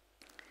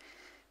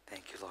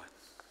 Thank you, Lord.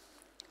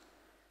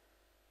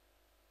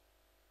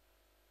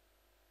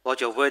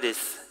 Lord, your word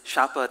is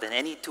sharper than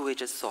any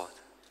two-edged sword.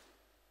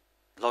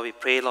 Lord, we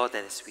pray, Lord,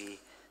 that as we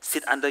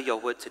sit under your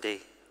word today,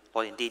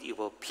 Lord, indeed it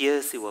will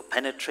pierce, it will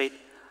penetrate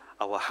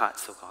our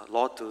hearts, oh God.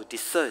 Lord, to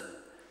discern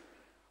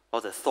all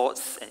the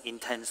thoughts and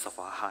intents of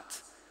our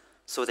hearts,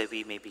 so that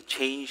we may be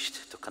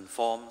changed to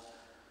conform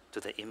to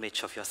the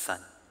image of your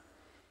Son.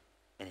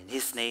 And in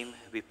his name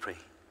we pray.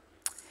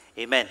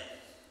 Amen.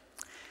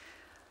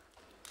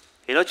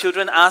 You know,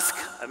 children ask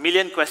a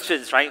million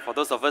questions, right? For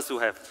those of us who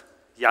have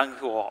young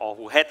or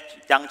who had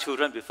young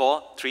children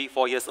before, 3,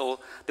 4 years old,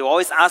 they will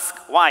always ask,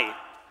 why?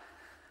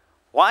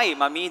 Why,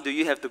 mommy, do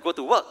you have to go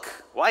to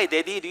work? Why,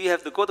 daddy, do you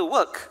have to go to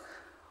work?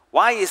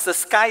 Why is the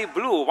sky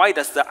blue? Why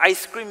does the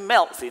ice cream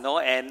melt? You know,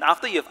 and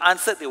after you've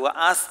answered, they will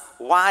ask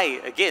why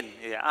again.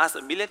 They ask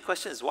a million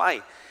questions,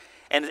 why?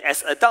 And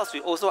as adults, we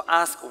also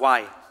ask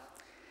why.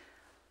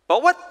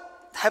 But what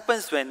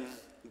happens when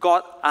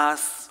God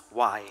asks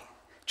why?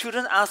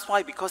 Children ask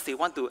why because they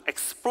want to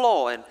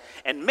explore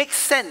and make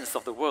sense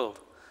of the world.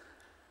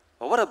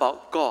 But what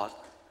about God?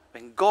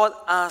 When God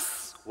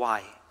asks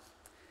why?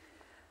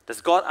 Does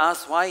God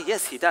ask why?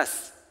 Yes, he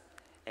does.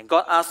 And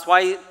God asks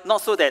why,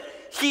 not so that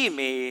he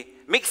may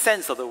make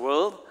sense of the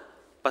world,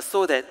 but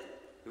so that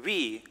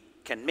we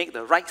can make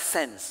the right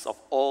sense of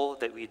all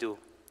that we do.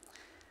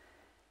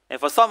 And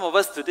for some of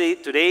us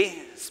today,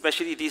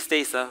 especially these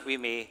days, we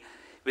may,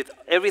 with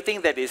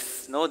everything that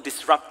is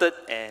disrupted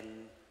and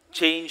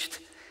changed,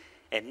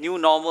 and new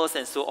normals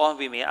and so on,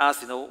 we may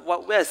ask,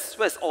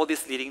 where's all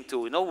this leading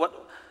to?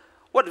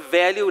 What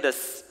value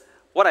does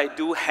what I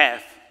do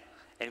have?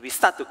 And we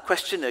start to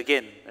question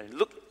again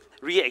and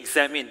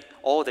re-examine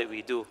all that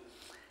we do.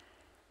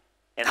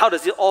 And how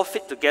does it all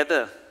fit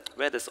together?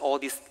 Where does all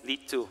this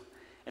lead to?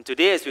 And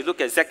today, as we look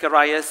at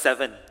Zechariah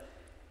 7,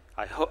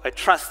 I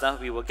trust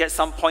we will get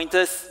some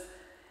pointers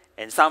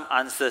and some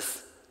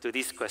answers to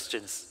these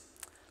questions.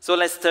 So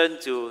let's turn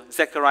to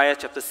Zechariah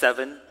chapter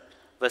 7,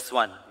 verse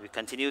 1. We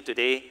continue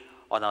today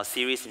on our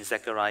series in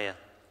Zechariah.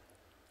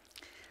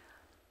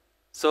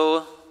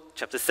 So,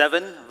 chapter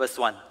 7, verse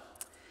 1.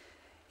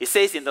 It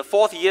says, in the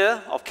 4th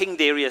year of King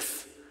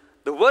Darius,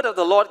 the word of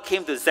the Lord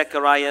came to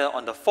Zechariah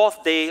on the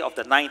 4th day of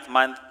the 9th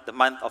month, the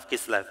month of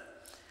Kislev.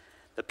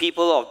 The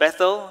people of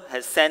Bethel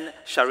had sent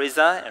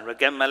Sharezer and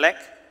Regem-melech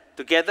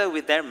together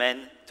with their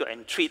men to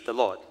entreat the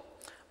Lord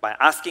by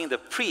asking the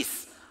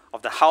priests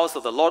of the house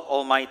of the Lord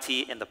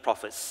Almighty and the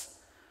prophets,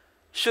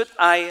 should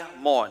I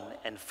mourn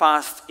and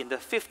fast in the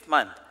 5th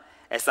month,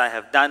 as I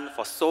have done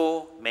for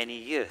so many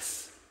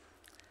years?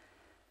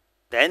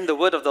 Then the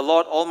word of the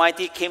Lord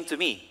Almighty came to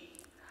me.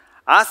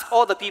 Ask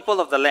all the people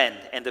of the land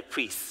and the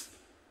priests,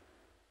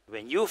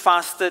 when you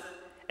fasted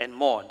and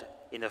mourned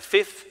in the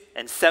 5th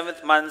and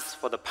 7th months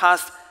for the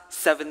past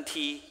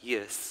 70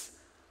 years,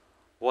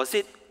 was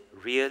it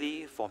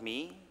really for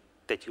me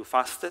that you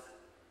fasted?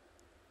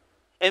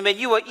 And when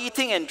you were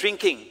eating and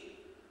drinking,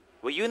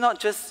 were you not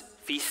just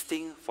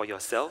feasting for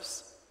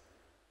yourselves?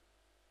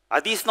 Are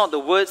these not the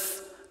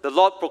words the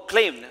Lord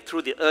proclaimed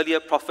through the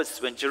earlier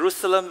prophets when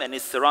Jerusalem and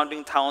its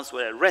surrounding towns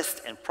were at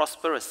rest and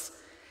prosperous,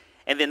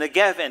 and the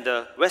Negev and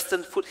the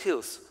western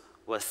foothills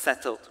were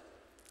settled?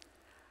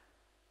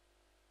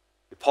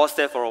 We pause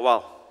there for a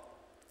while.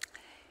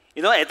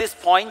 At this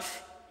point,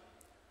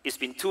 it's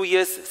been 2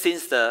 years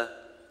since the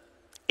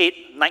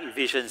 8 night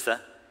visions.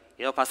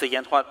 Pastor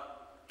Yan Huat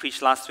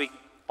preached last week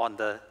on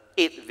the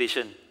 8th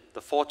vision,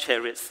 the 4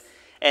 chariots.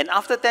 And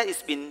after that,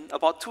 it's been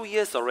about 2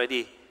 years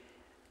already,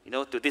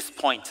 to this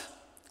point.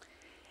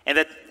 And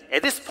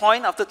at this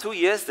point, after 2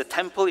 years, the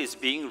temple is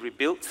being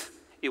rebuilt.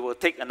 It will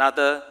take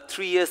another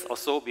 3 years or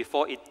so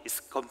before it is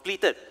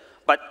completed.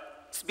 But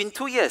it's been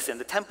 2 years and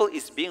the temple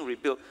is being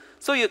rebuilt.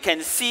 So you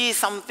can see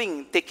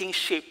something taking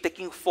shape,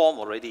 taking form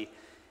already.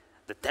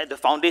 The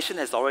foundation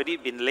has already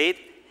been laid,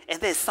 and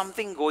there's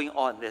something going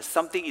on. There's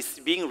something is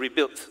being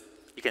rebuilt.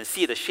 You can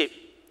see the shape.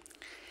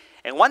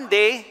 And one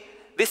day,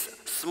 this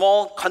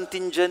small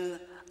contingent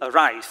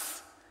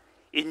arrives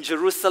in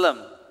Jerusalem,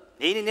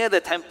 near the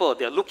temple.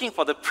 They're looking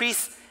for the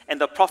priests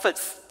and the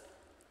prophets.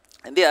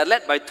 And they are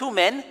led by 2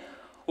 men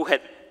who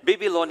had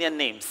Babylonian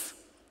names.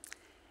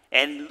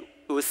 And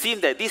it would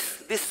seem that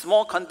this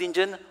small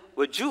contingent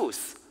were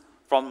Jews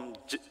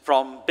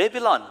from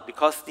Babylon,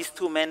 because these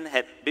 2 men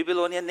had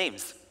Babylonian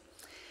names.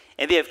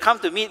 And they have come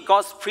to meet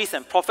God's priests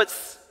and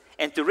prophets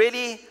and to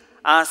really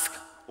ask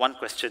one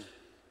question.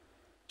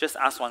 Just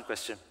ask one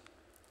question.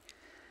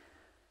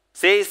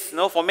 Says,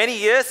 for many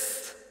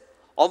years,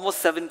 almost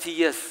 70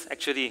 years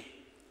actually,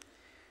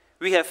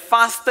 we have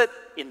fasted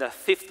in the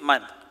 5th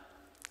month.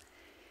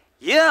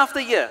 Year after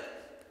year,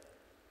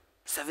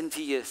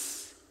 70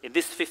 years, in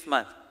this 5th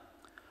month,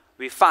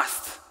 we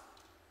fast.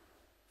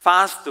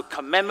 Fast to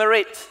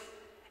commemorate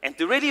and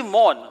to really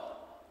mourn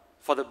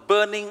for the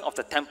burning of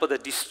the temple, the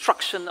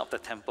destruction of the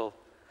temple.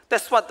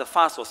 That's what the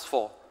fast was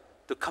for,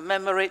 to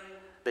commemorate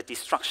the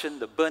destruction,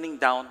 the burning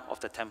down of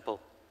the temple.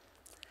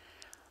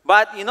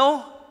 But,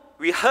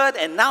 we heard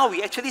and now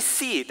we actually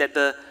see that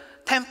the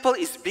temple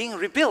is being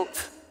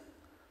rebuilt.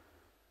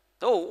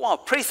 Oh, wow,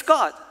 praise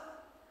God.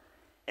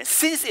 And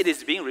since it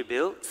is being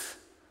rebuilt,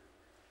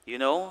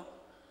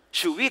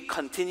 should we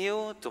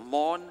continue to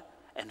mourn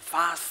and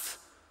fast?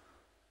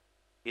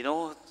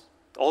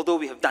 Although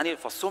we have done it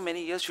for so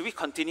many years, should we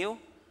continue?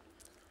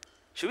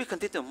 Should we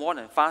continue to mourn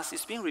and fast?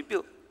 It's being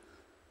rebuilt.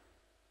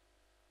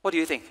 What do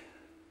you think?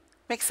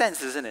 Makes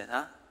sense, isn't it?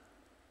 Huh?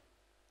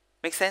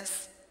 Makes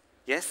sense?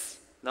 Yes?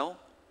 No?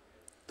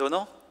 Don't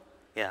know?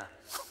 Yeah.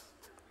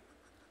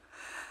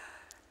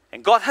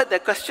 And God heard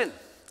that question.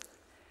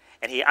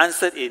 And He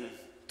answered in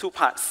 2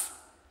 parts.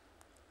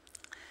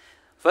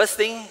 First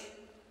thing,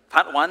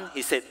 part 1,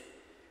 He said,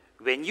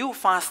 when you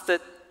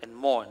fasted and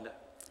mourned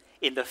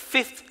in the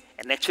 5th,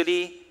 and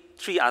actually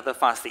 3 other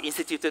fasts, They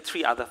instituted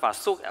 3 other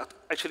fasts, so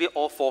actually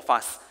all 4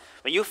 fasts.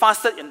 When you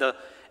fasted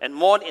and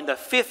mourned in the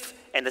 5th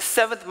and the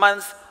 7th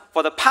month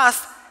for the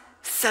past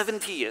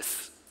 70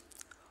 years,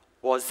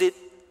 was it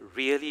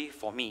really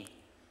for me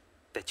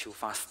that you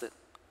fasted?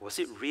 Was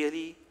it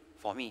really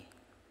for me?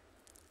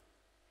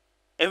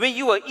 And when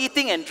you were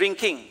eating and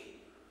drinking,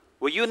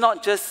 were you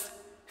not just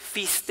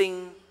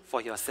feasting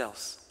for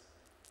yourselves?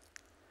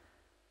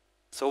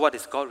 So what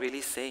is God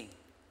really saying?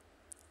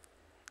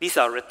 These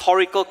are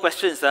rhetorical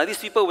questions. These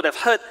people would have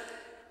heard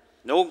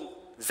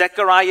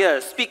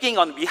Zechariah speaking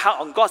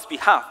on God's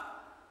behalf.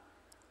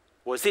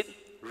 Was it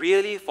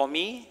really for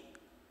me?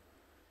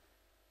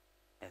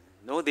 And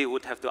no, they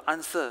would have to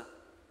answer,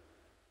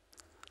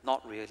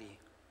 not really.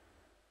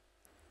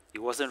 It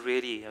wasn't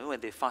really. When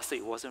they fasted,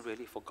 it wasn't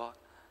really for God.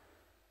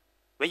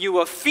 When you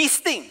were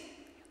feasting,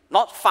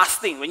 not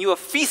fasting, when you were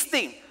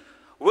feasting,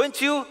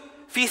 weren't you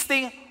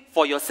feasting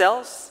for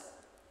yourselves?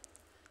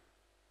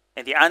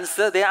 And their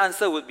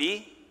answer would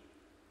be,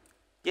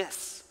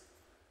 yes.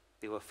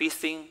 They were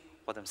feasting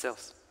for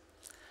themselves.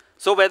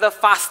 So whether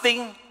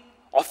fasting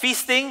or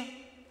feasting,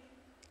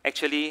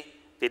 actually,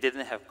 they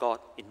didn't have God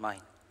in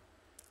mind.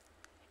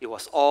 It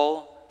was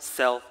all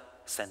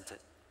self-centered.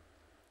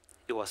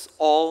 It was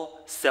all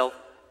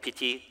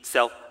self-pity,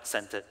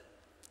 self-centered.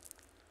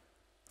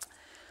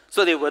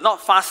 So they were not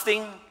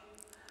fasting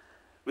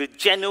with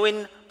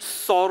genuine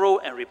sorrow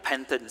and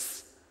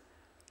repentance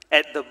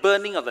at the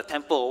burning of the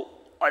temple,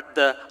 at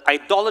the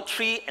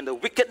idolatry and the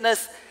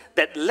wickedness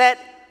that led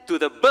to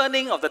the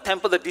burning of the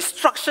temple, the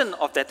destruction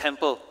of the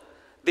temple.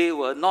 They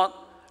were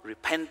not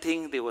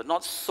repenting, they were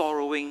not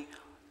sorrowing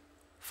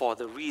for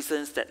the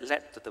reasons that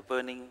led to the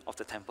burning of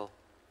the temple.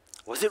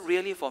 Was it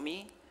really for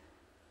me?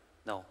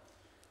 No.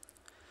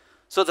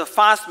 So the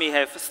fast may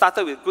have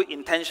started with good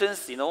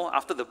intentions,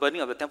 after the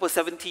burning of the temple,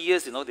 70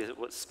 years, they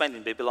were spent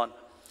in Babylon.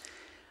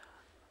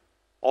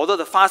 Although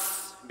the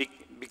fast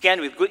began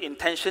with good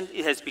intention,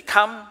 it has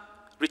become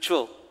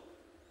ritual.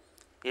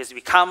 It has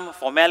become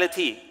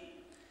formality.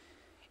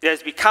 It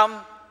has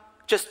become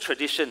just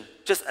tradition,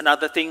 just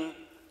another thing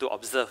to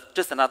observe,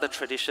 just another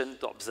tradition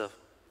to observe.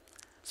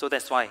 So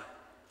that's why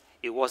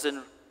it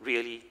wasn't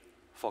really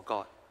for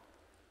God.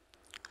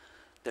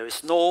 There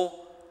is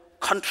no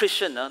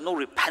contrition, no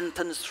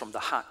repentance from the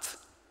heart.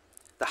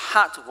 The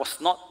heart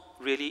was not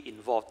really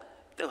involved.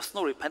 There was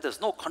no repentance,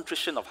 no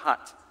contrition of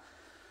heart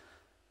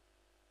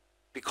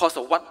because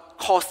of what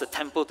caused the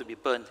temple to be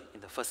burned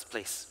in the first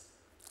place.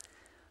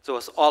 So it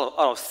was all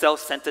out of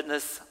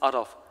self-centeredness, out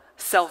of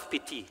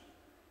self-pity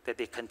that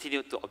they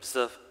continued to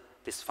observe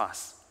this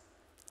fast.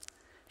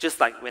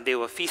 Just like when they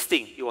were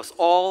feasting, it was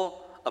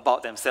all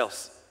about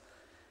themselves.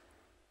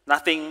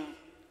 Nothing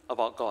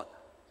about God.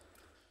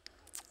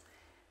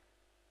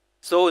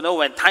 So,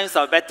 when times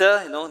are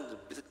better,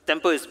 the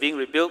temple is being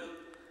rebuilt,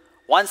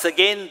 once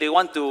again, they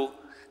want to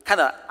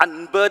kind of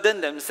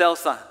unburden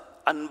themselves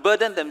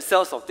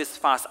of this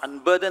fast,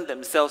 unburden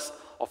themselves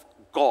of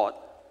God.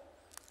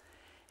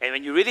 And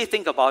when you really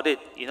think about it,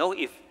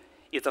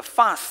 if the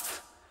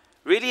fast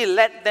really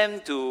led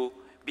them to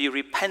be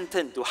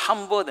repentant, to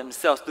humble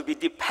themselves, to be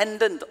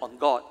dependent on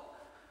God,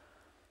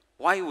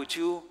 why would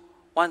you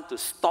want to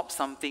stop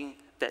something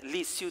that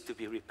leads you to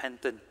be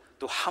repentant,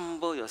 to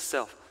humble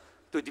yourself,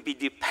 to be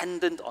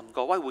dependent on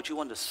God? Why would you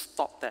want to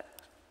stop that?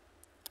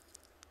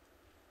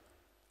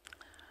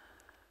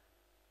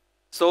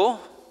 So,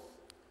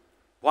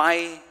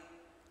 why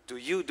do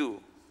you do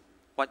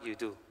what you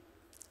do?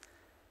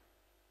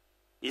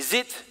 Is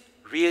it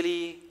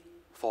really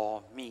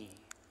for me?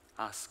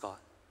 Ask God.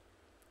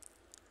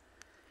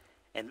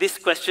 And this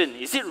question,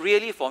 is it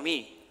really for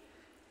me,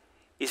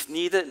 is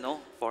needed,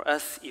 for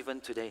us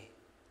even today.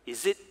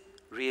 Is it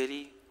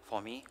really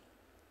for me?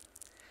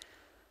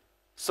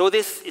 So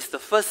this is the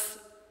first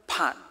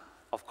part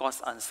of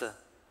God's answer.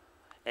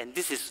 And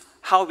this is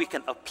how we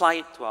can apply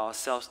it to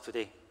ourselves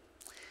today.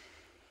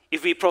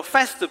 If we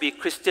profess to be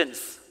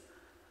Christians,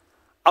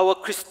 our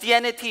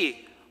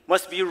Christianity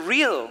must be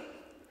real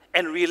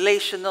and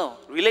relational.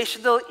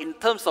 Relational in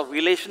terms of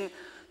relation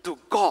to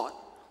God.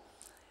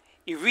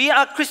 If we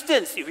are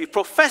Christians, if we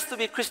profess to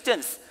be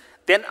Christians,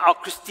 then our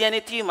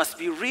Christianity must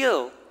be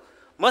real,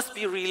 must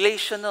be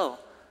relational,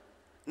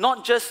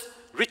 not just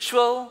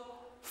ritual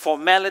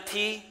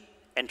formality,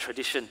 and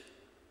tradition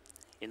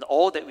in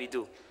all that we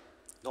do,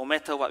 no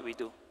matter what we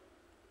do.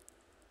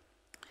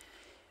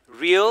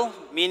 Real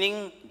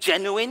meaning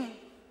genuine,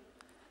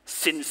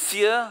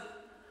 sincere,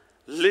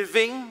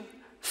 living,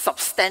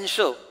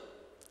 substantial,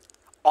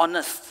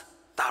 honest,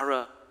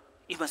 thorough.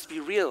 It must be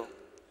real.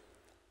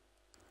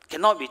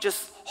 Cannot be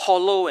just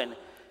hollow and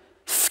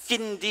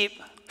skin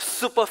deep,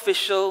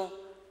 superficial,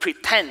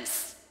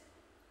 pretense,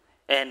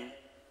 and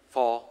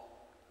for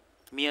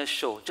mere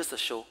show, just a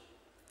show.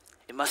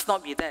 It must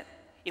not be that.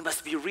 It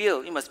must be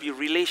real. It must be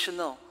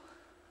relational,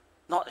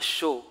 not a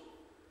show.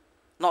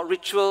 Not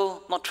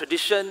ritual, not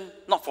tradition,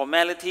 not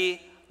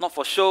formality, not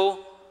for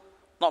show,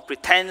 not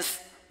pretense,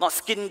 not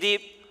skin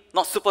deep,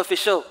 not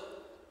superficial.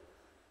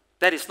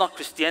 That is not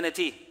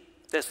Christianity.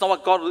 That's not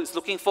what God is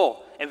looking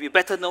for, and we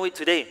better know it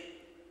today.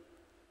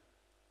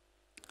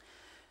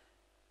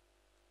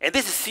 And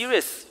this is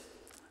serious.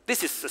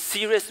 This is a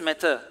serious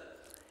matter.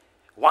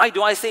 Why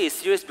do I say it's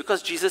serious?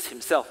 Because Jesus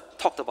himself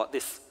talked about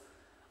this.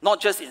 Not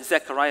just in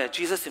Zechariah.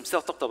 Jesus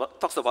himself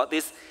talks about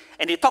this,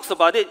 and he talks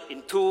about it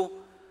in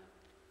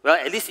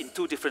at least in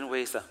two different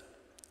ways.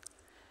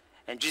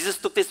 And Jesus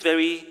took this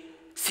very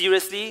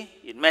seriously.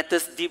 It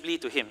matters deeply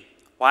to him.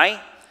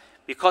 Why?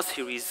 Because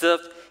he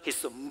reserved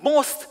his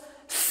most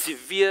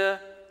severe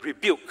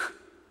rebuke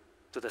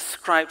to the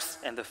scribes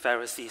and the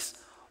Pharisees.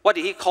 What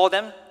did he call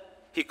them?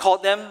 He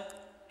called them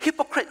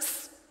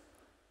hypocrites,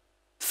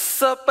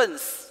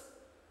 serpents,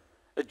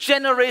 a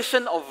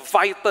generation of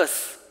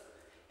vipers.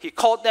 He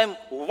called them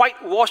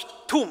whitewashed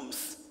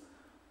tombs.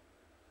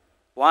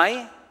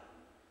 Why?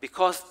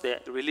 Because their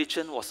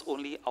religion was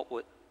only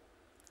outward.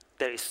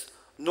 There is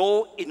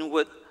no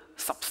inward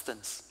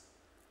substance.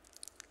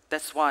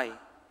 That's why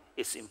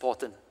it's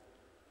important.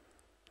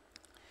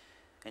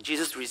 And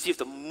Jesus reserved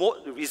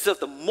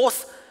the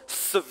most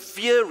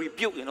severe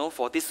rebuke,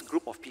 for this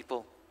group of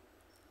people.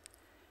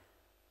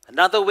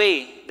 Another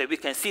way that we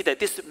can see that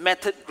this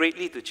mattered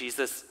greatly to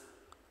Jesus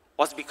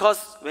was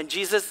because when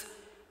Jesus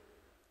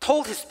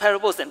told his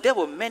parables, and there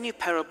were many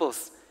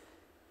parables,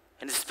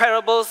 and his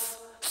parables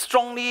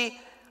strongly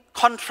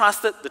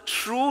contrasted the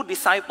true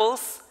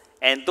disciples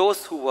and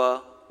those who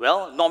were,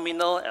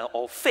 nominal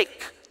or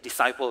fake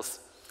disciples.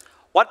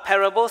 What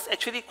parables?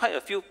 Actually, quite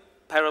a few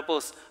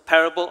parables.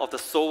 Parable of the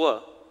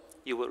sower,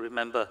 you would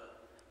remember.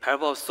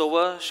 Parable of the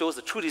sower shows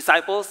the true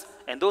disciples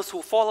and those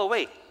who fall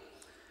away.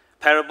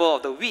 Parable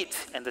of the wheat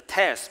and the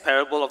tares.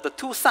 Parable of the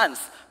 2 sons.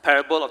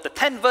 Parable of the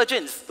 10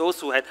 virgins, those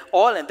who had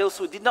oil and those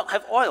who did not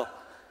have oil.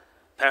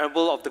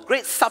 Parable of the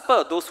great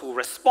supper, those who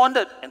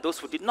responded and those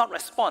who did not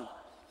respond.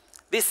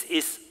 This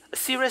is a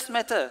serious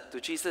matter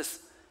to Jesus.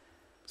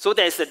 So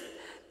there's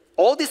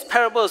all these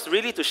parables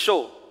really to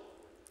show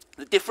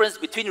the difference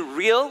between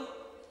real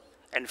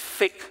and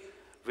fake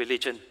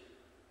religion.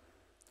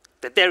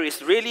 That there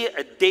is really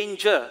a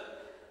danger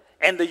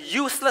and the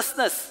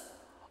uselessness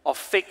of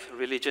fake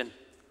religion.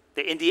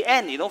 That in the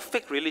end,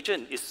 fake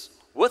religion is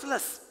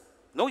worthless,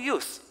 no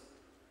use.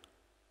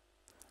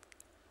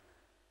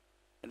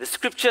 And the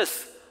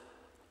scriptures,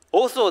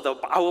 also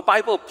our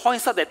Bible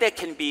points out that there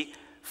can be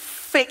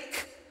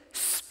fake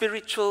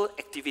spiritual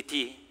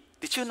activity.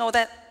 Did you know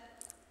that?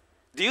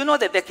 Do you know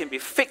that there can be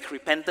fake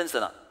repentance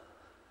or not?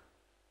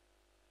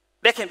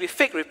 There can be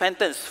fake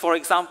repentance. For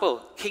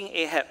example, King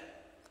Ahab.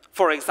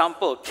 For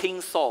example,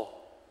 King Saul.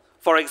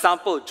 For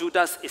example,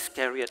 Judas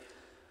Iscariot.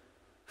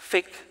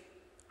 Fake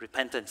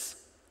repentance.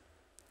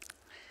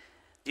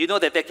 Do you know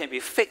that there can be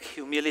fake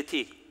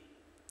humility?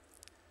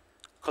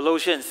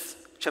 Colossians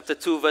chapter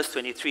 2, verse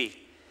 23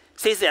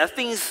 says there are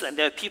things and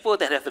there are people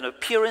that have an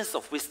appearance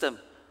of wisdom,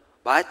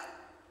 but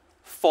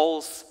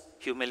false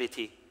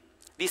humility.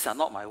 These are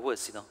not my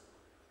words,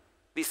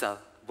 These are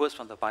words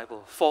from the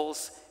Bible.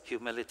 False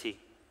humility.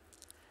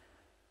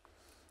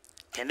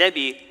 Can there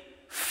be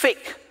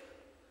fake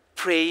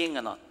praying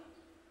or not?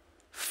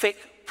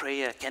 Fake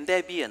prayer. Can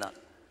there be or not?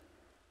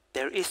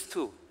 There is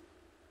too.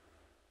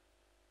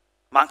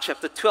 Mark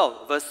chapter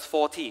 12, verse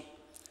 40.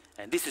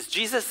 And this is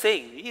Jesus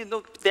saying,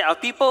 there are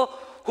people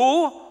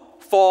who,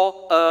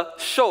 for a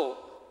show,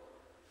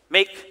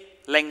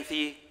 make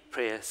lengthy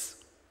prayers.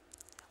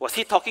 Was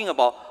he talking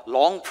about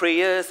long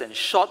prayers and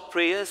short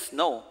prayers?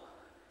 No.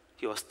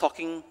 He was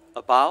talking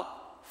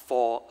about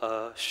for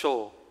a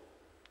show.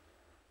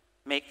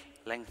 Make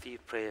lengthy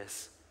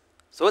prayers.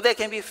 So there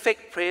can be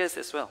fake prayers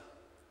as well.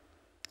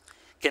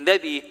 Can there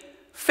be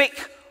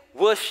fake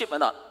worship or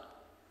not?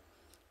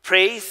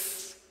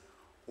 Praise,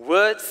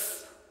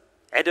 words,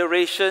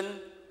 adoration,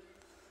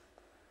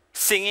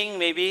 singing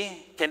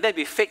maybe. Can there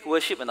be fake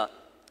worship or not?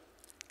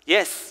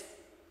 Yes.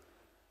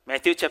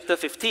 Matthew chapter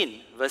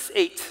 15, verse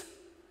 8.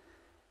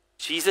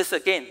 Jesus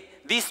again.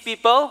 These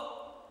people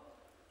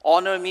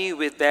honor me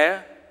with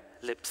their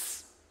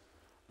lips,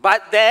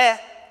 but their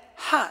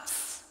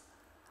hearts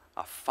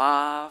are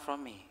far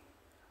from me.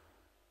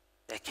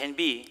 There can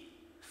be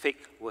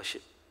fake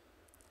worship.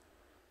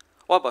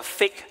 What about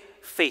fake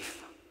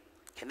faith?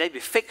 Can there be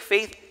fake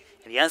faith?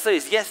 And the answer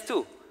is yes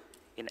too.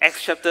 In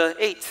Acts chapter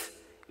 8,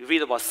 we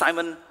read about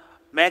Simon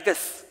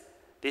Magus,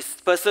 This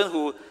person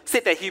who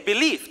said that he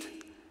believed,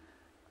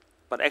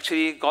 but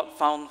actually God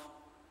found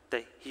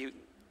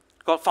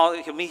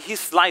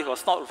his life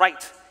was not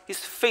right. His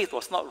faith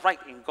was not right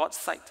in God's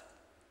sight.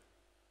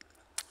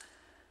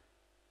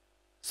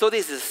 So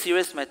this is a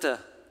serious matter.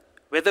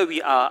 Whether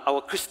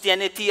our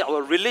Christianity,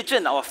 our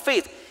religion, our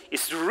faith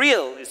is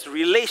real, is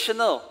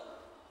relational,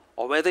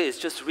 or whether it's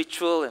just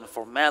ritual and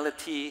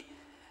formality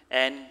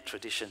and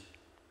tradition.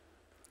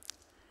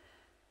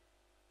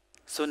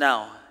 So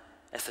now,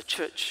 as a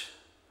church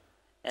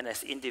and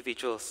as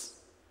individuals,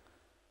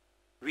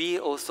 we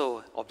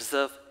also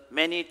observe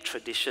many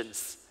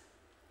traditions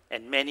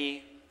and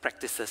many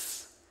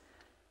practices.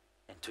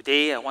 And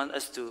today I want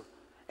us to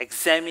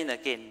examine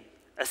again,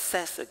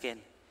 assess again,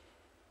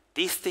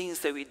 these things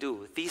that we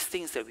do, these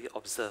things that we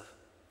observe.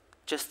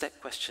 Just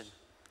that question.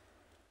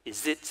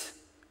 Is it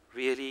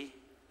really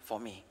for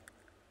me?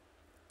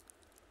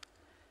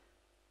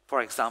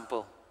 For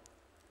example,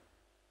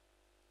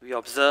 we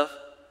observe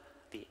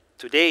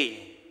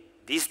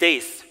these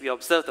days, we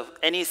observe the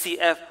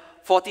NECF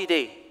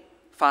 40-day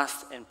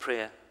fast and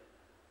prayer.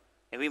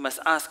 And we must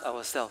ask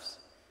ourselves,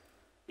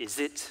 is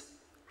it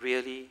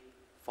really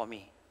for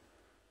me?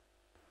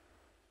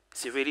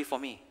 Is it really for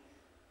me?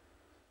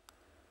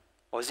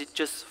 Or is it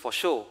just for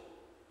show?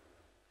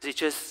 Is it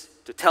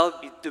just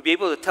to be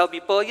able to tell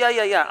people,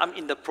 yeah, I'm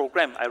in the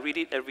program. I read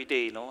it every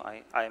day,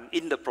 I'm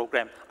in the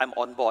program. I'm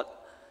on board.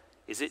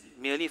 Is it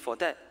merely for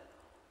that?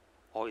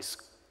 Or is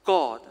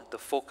God the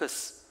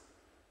focus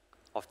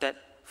of that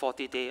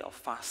 40-day of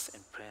fast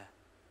and prayer?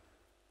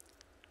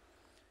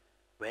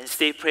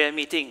 Wednesday prayer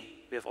meeting,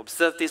 we have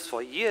observed this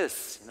for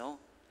years,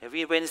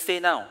 every Wednesday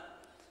now.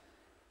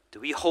 Do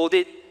we hold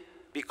it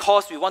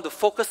because we want to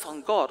focus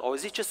on God, or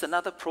is it just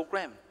another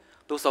program?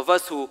 Those of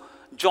us who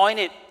join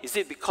it, is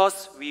it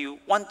because we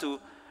want to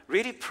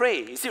really pray?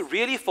 Is it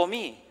really for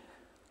me?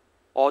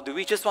 Or do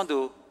we just want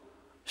to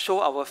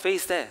show our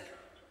face there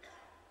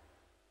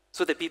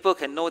so that people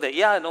can know that,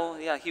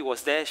 he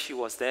was there, she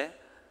was there?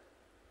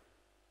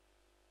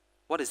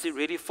 What is it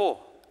really for?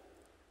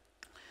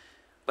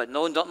 But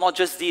no, not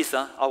just these.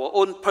 Our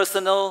own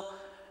personal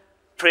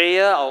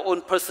prayer, our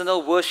own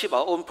personal worship,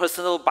 our own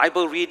personal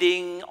Bible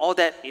reading, all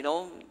that,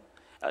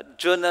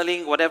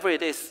 journaling, whatever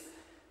it is.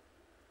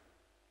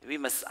 We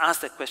must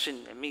ask that question.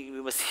 We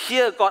must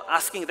hear God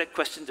asking that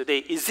question today.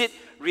 Is it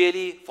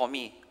really for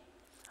me?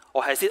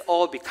 Or has it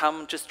all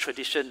become just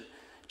tradition,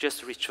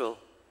 just ritual,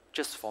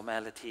 just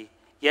formality?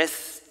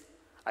 Yes,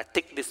 I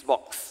tick this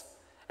box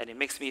and it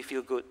makes me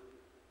feel good.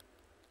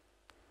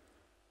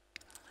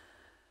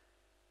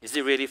 Is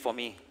it really for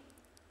me?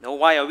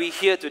 Why are we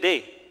here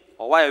today?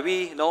 Or why are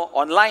we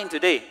online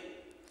today?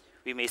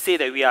 We may say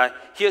that we are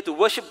here to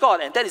worship God,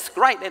 and that is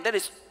right, and that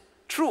is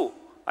true,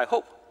 I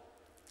hope.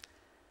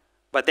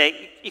 But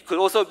it could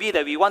also be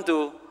that we want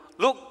to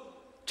look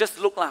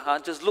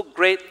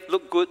great,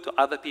 look good to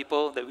other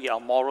people, that we are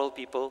moral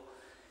people.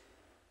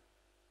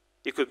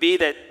 It could be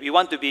that we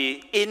want to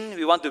be in,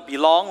 we want to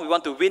belong, we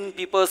want to win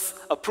people's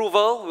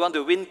approval, we want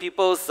to win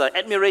people's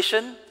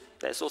admiration.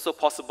 That's also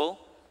possible.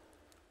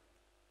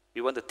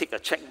 We want to tick a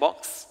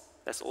checkbox.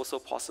 That's also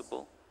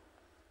possible.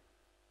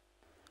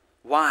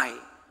 Why?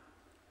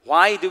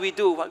 Why do we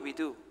do what we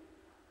do?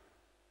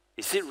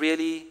 Is it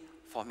really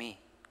for me?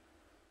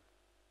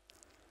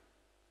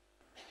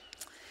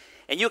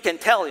 And you can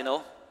tell,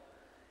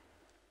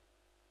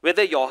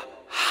 whether your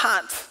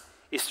heart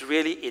is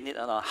really in it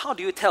or not. How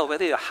do you tell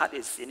whether your heart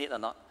is in it or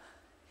not?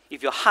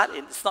 If your heart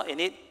is not in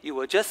it, you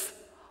will just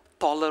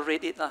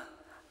tolerate it.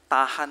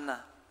 Tahan.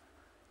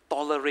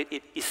 Tolerate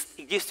it.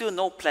 It gives you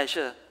no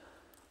pleasure,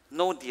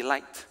 no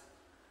delight.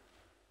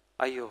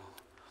 Ayo,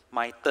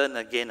 my turn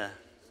again.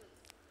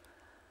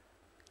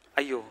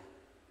 Ayo,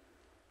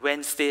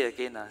 Wednesday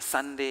again.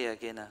 Sunday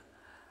again.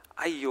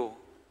 Ayo,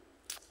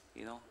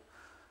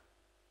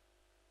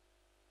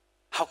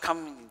 how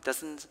come it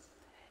doesn't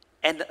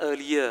end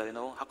earlier?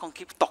 How come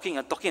keep talking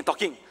and talking and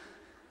talking?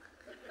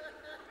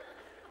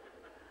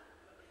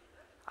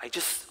 I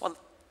just want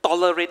to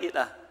tolerate it.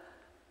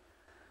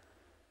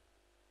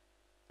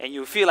 And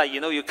you feel like,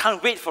 you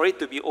can't wait for it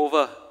to be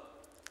over.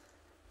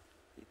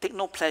 You take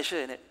no pleasure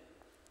in it.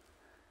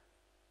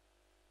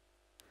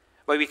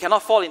 But we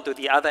cannot fall into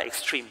the other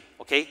extreme,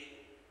 okay?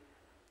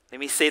 Let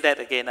me say that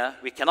again.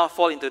 We cannot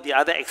fall into the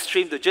other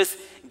extreme to just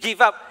give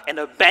up and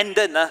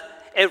abandon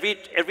every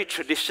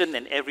tradition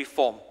and every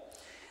form.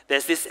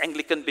 There's this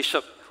Anglican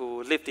bishop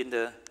who lived in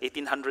the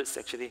 1800s,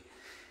 actually,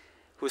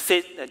 who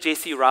said,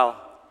 J.C. Ryle,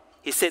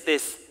 he said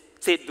this,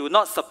 do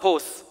not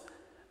suppose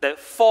that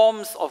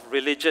forms of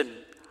religion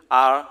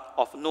are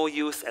of no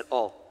use at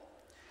all.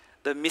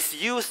 The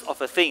misuse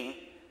of a thing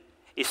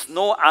is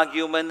no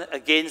argument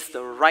against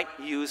the right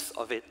use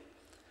of it.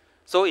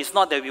 So it's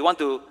not that we want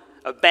to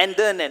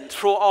abandon and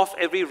throw off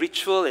every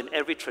ritual and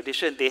every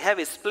tradition. They have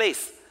its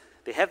place.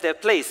 They have their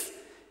place.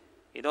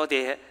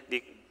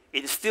 They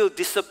instill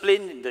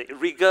discipline, the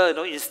rigor,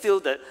 instill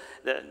the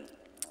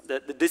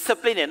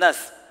discipline in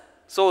us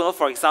So,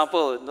 for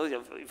example, if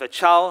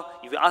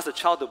you ask a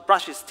child to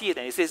brush his teeth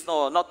and he says,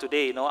 no, not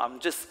today, I'm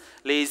just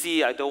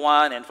lazy, I don't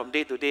want, and from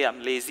day to day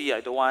I'm lazy,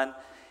 I don't want,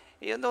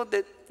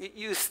 that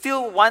you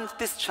still want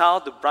this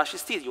child to brush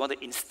his teeth. You want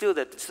to instill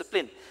that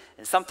discipline.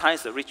 And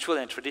sometimes the ritual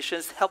and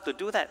traditions help to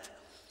do that.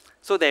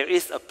 So there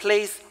is a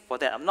place for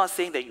that. I'm not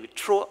saying that you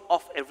throw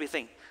off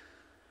everything,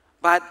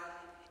 but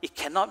it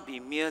cannot be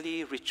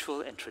merely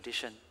ritual and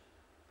tradition.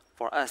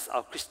 For us,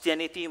 our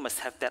Christianity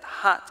must have that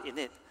heart in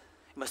it.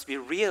 It must be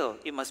real.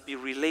 It must be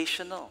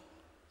relational.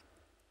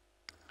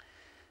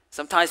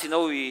 Sometimes,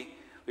 we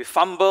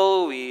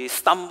fumble, we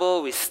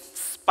stumble, we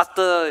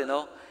sputter,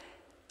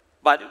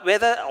 But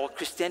whether our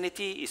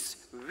Christianity is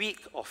weak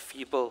or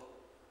feeble,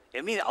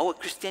 our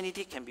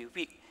Christianity can be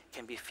weak,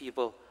 can be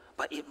feeble,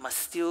 but it must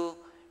still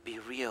be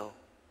real.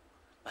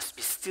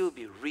 Still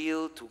be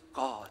real to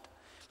God.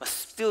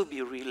 Must still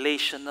be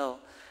relational.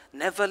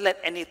 Never let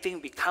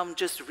anything become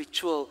just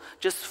ritual,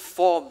 just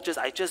form,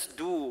 I just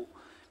do.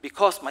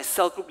 Because my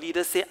cell group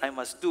leader said I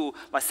must do.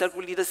 My cell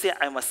group leader said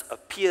I must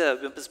appear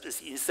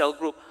in cell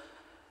group.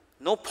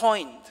 No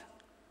point.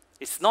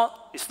 It's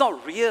not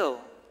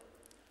real.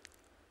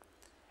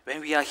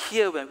 When we are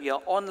here, when we are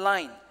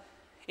online,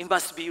 it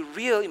must be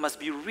real. It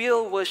must be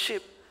real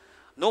worship.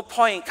 No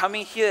point in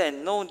coming here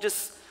and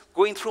just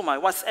going through my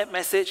WhatsApp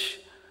message,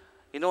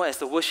 as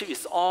the worship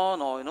is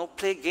on, or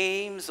play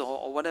games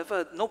or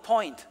whatever. No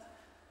point.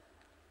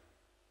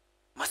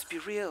 Must be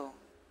real.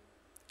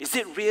 Is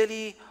it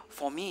really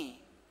for me?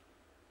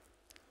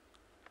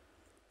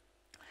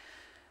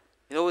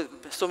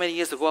 So many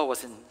years ago, I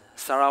was in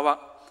Sarawak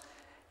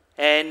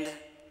and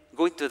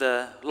going to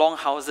the long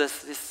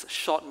houses, this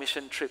short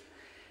mission trip.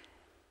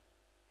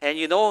 And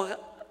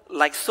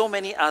like so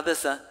many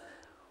others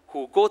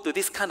who go to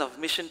this kind of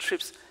mission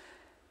trips,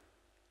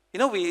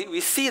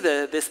 we see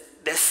the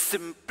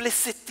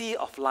simplicity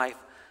of life.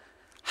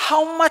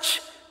 How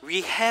much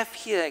we have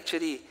here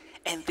actually,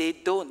 and they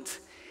don't.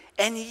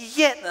 And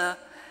yet,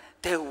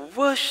 their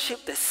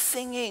worship, their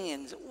singing,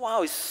 and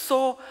wow, it's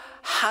so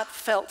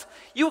heartfelt.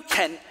 You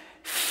can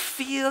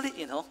feel it,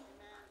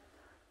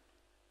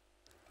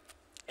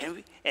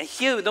 And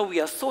here, we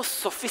are so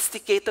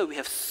sophisticated. We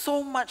have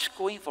so much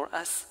going for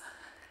us.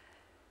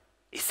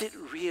 Is it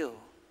real?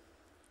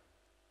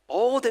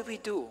 All that we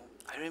do.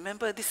 I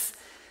remember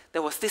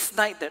there was this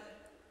night that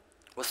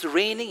was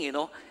raining,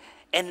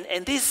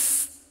 and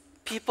these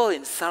people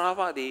in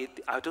Sarawak,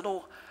 I don't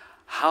know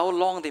how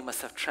long they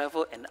must have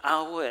traveled, an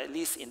hour at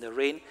least in the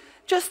rain,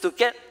 just to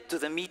get to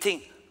the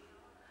meeting.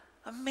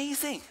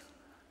 Amazing.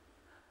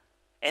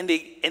 And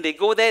they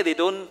go there, they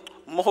don't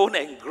moan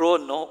and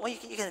groan,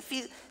 You can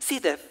see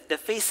their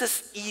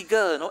faces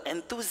eager,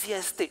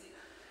 enthusiastic.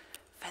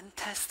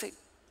 Fantastic.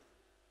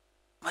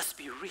 Must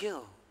be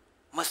real.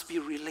 Must be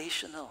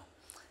relational.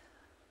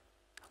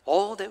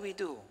 All that we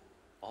do.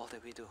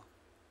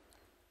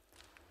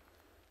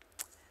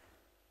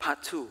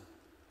 Part 2.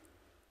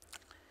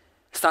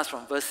 Starts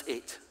from verse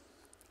 8.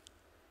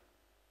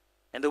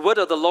 And the word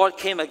of the Lord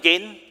came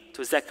again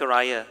to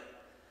Zechariah.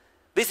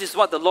 This is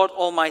what the Lord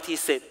Almighty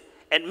said.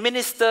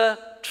 Administer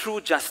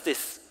true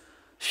justice.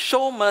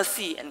 Show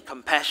mercy and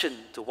compassion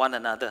to one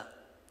another.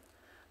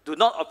 Do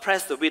not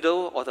oppress the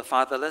widow or the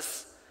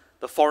fatherless,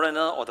 the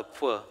foreigner or the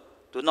poor.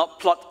 Do not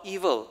plot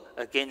evil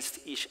against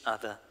each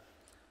other.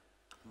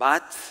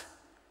 But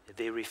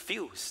they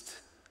refused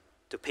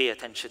to pay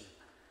attention.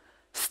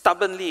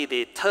 Stubbornly,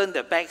 they turned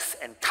their backs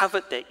and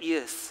covered their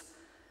ears.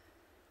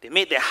 They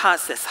made their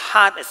hearts as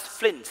hard as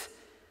flint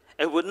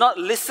and would not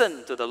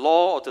listen to the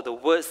law or to the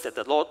words that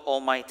the Lord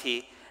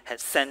Almighty had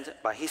sent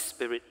by His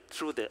Spirit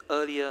through the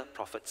earlier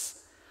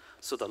prophets.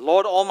 So the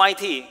Lord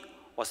Almighty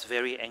was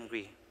very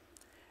angry.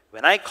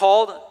 When I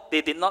called, they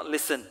did not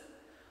listen.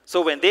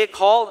 So when they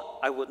called,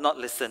 I would not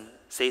listen,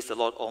 says the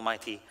Lord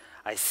Almighty.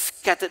 I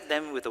scattered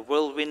them with a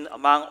whirlwind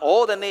among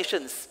all the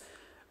nations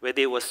where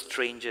they were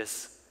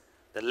strangers.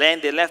 The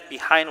land they left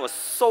behind was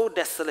so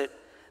desolate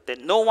that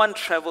no one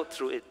traveled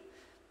through it.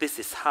 This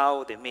is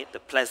how they made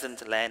the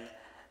pleasant land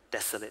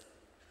desolate.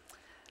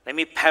 Let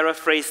me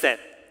paraphrase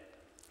that.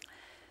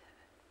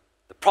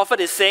 The prophet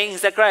is saying,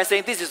 Zechariah is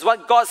saying, this is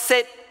what God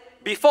said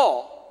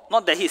before.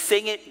 Not that he's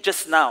saying it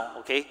just now,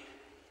 okay?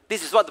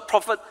 This is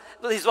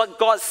what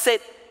God said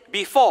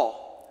before.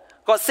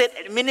 God said,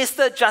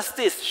 administer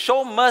justice,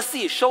 show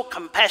mercy, show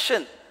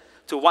compassion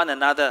to one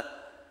another.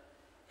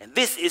 And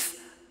this is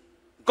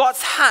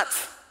God's heart.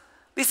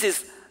 This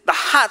is the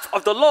heart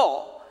of the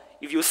law.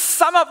 If you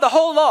sum up the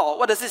whole law,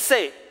 what does it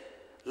say?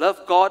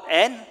 Love God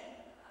and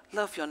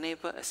love your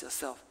neighbor as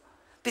yourself.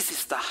 This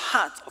is the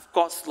heart of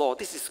God's law.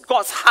 This is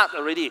God's heart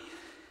already.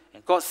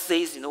 And God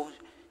says,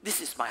 this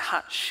is my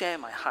heart, share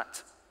my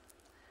heart.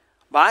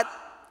 But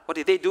what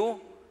did they do?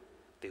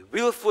 They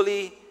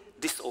willfully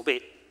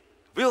disobeyed.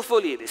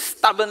 Willfully, they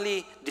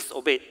stubbornly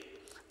disobeyed.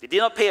 They did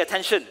not pay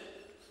attention.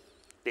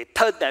 They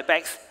turned their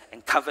backs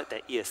and covered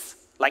their ears.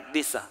 Like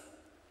this.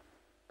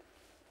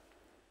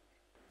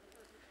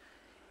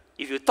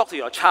 If you talk to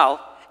your child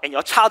and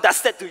your child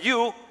does that to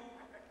you,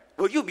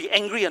 will you be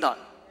angry or not?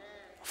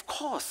 Of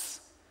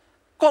course.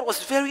 God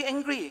was very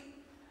angry.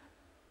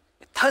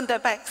 They turned their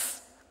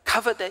backs,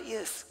 covered their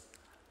ears.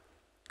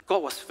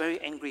 God was very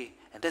angry,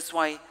 and that's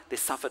why they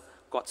suffered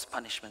God's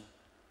punishment.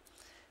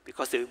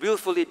 Because they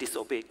willfully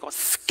disobeyed. God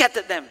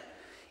scattered them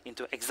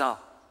into exile.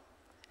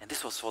 And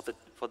this was for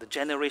the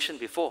generation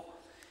before,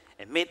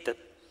 and made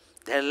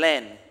their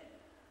land,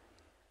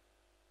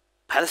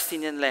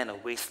 Palestinian land, a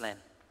wasteland.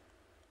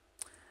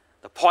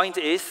 The point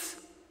is,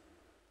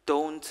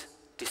 don't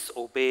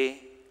disobey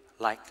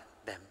like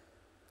them.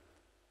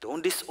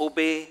 Don't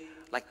disobey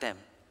like them.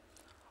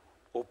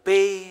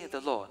 Obey the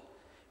Lord.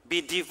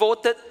 Be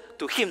devoted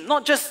to Him.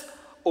 Not just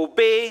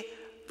obey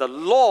the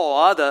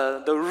law,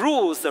 the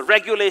rules, the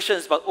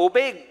regulations, but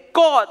obey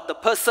God, the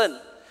person.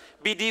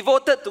 Be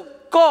devoted to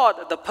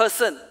God, the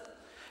person.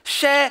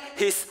 Share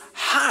His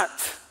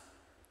heart.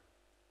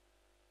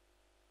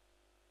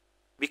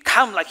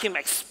 Become like Him.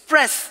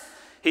 Express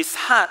His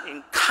heart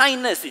in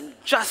kindness, in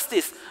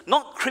justice,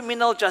 not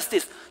criminal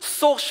justice,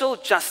 social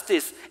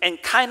justice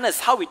and kindness,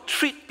 how we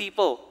treat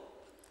people.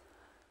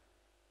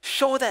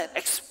 Show that,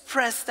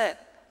 express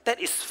that. That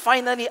is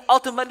finally,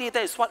 ultimately,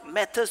 that is what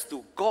matters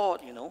to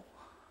God, you know.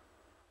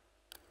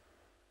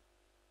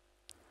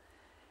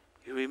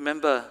 You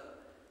remember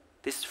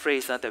this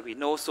phrase that we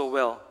know so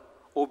well.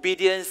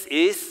 Obedience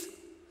is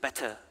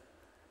better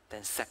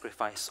than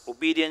sacrifice.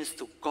 Obedience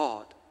to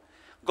God.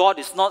 God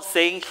is not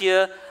saying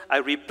here, I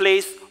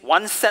replace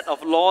one set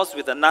of laws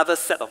with another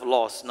set of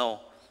laws. No.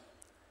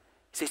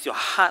 He says your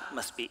heart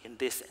must be in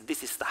this, and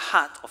this is the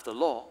heart of the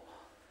law.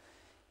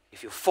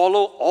 If you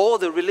follow all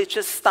the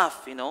religious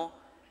stuff, you know,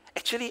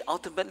 actually,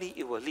 ultimately,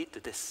 it will lead to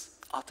this.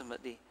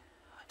 Ultimately.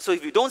 So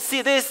if you don't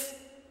see this,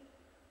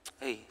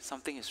 hey,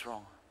 something is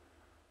wrong.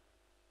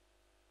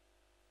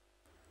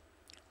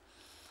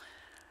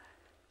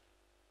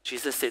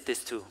 Jesus said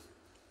this too.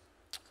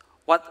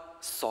 What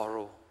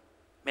sorrow.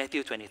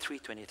 Matthew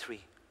 23:23.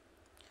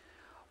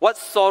 What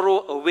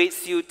sorrow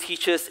awaits you,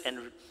 teachers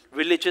and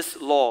religious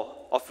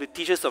law,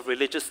 teachers of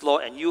religious law,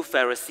 and you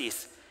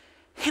Pharisees,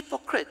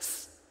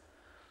 hypocrites!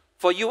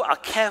 For you are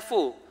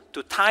careful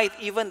to tithe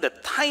even the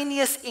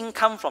tiniest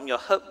income from your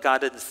herb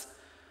gardens,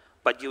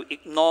 but you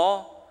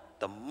ignore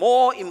the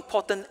more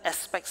important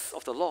aspects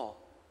of the law.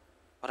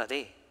 What are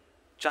they?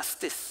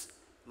 Justice,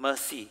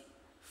 mercy,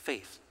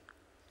 faith.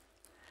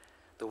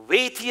 The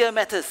weightier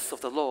matters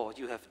of the law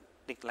you have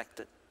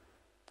neglected.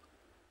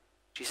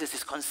 Jesus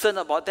is concerned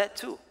about that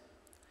too.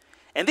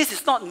 And this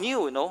is not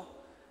new, you know.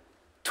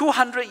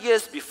 200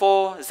 years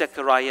before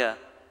Zechariah,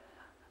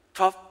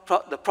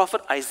 the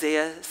prophet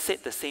Isaiah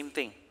said the same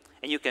thing.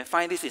 And you can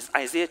find this in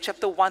Isaiah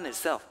chapter 1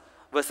 itself,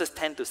 verses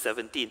 10 to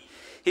 17.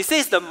 He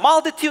says, the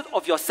multitude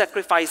of your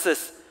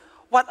sacrifices,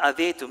 what are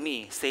they to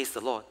me, says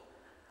the Lord?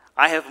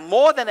 I have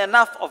more than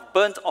enough of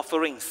burnt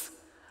offerings.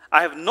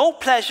 I have no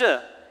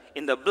pleasure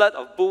in the blood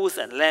of bulls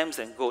and lambs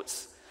and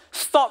goats.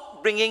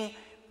 Stop bringing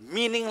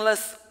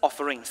meaningless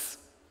offerings.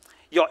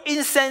 Your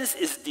incense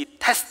is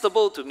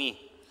detestable to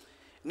me.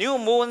 New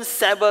moons,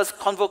 Sabbaths,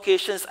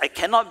 convocations, I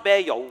cannot bear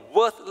your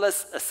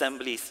worthless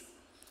assemblies.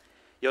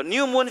 Your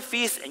new moon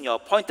feasts and your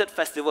appointed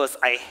festivals,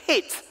 I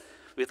hate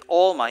with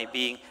all my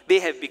being. They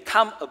have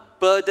become a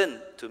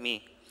burden to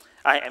me.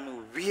 I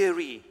am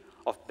weary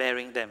of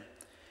bearing them.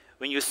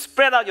 When you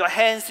spread out your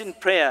hands in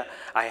prayer,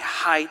 I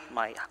hide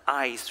my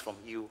eyes from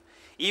you.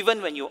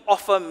 Even when you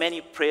offer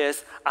many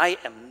prayers, I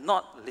am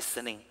not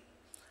listening.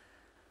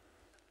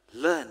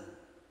 Learn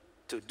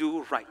to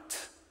do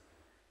right.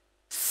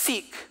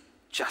 Seek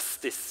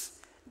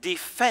justice.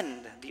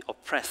 Defend the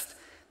oppressed.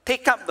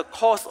 Take up the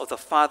cause of the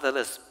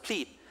fatherless.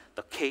 Plead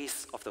the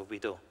case of the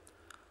widow.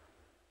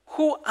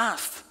 Who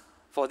asked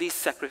for these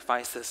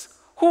sacrifices?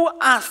 Who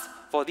asked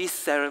for these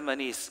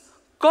ceremonies?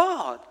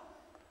 God.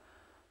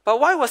 But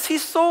why was he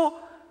so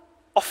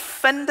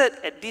offended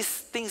at these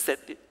things that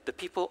the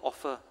people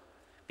offer?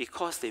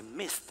 Because they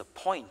missed the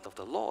point of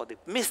the law. They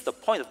missed the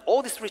point of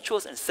all these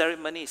rituals and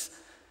ceremonies.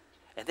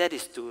 And that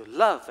is to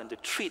love and to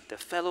treat the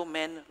fellow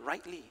man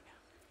rightly.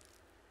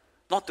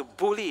 Not to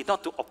bully,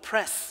 not to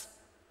oppress.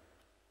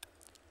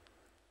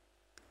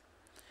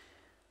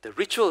 The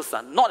rituals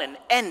are not an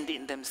end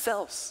in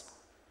themselves.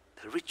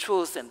 The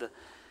rituals and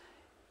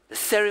the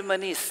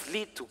ceremonies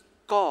lead to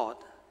God.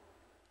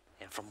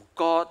 And from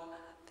God,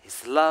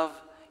 His love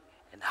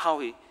and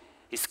how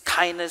His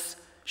kindness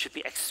should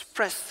be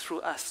expressed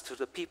through us to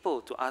the people,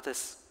 to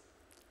others.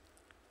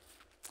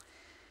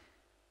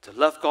 To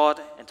love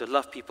God and to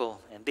love people,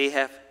 and they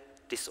have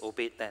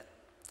disobeyed that.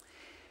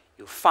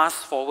 You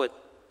fast forward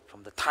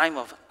from the time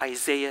of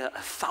Isaiah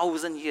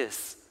 1,000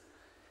 years,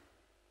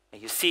 and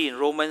you see in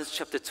Romans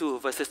chapter 2,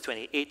 verses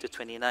 28 to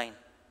 29. It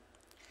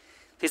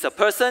says, a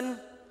person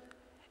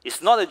is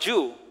not a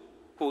Jew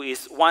who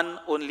is one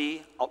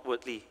only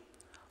outwardly,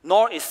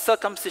 nor is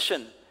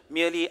circumcision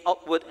merely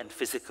outward and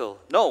physical.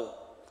 No.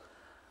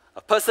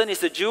 A person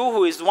is a Jew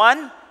who is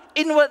one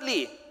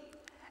inwardly,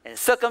 and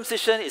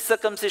circumcision is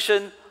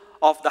circumcision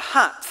of the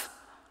heart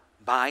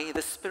by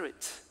the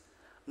Spirit,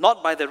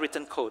 not by the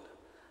written code.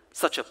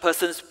 Such a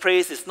person's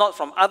praise is not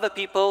from other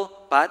people,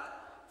 but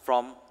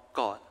from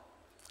God.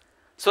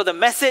 So the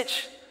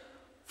message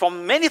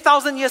from many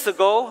thousand years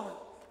ago,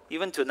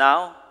 even to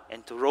now,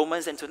 and to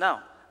Romans and to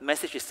now, the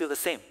message is still the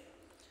same.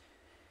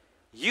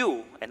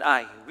 You and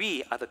I,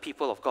 we are the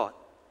people of God.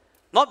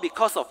 Not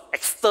because of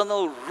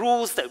external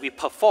rules that we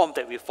perform,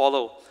 that we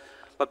follow,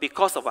 but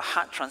because of a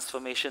heart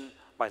transformation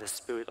by the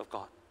Spirit of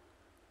God.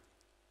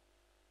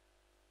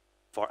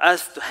 For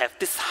us to have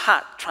this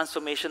heart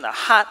transformation, a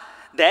heart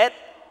that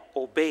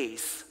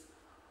obeys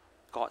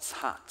God's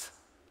heart.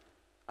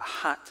 A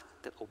heart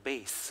that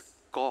obeys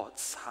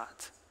God's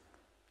heart.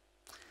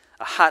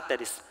 A heart that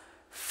is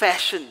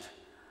fashioned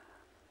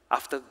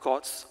after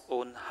God's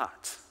own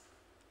heart.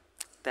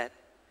 That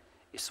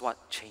is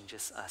what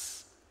changes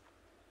us.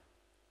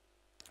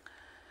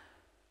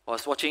 I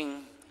was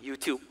watching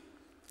YouTube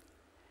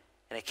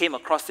and I came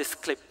across this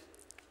clip.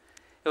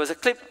 It was a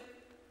clip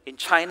in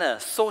China,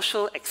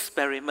 social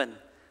experiment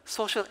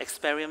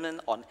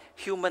on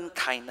human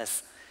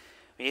kindness.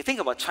 When you think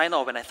about China,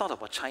 or when I thought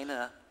about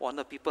China, one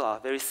of the people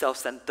are very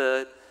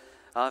self-centered,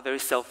 very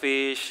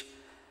selfish,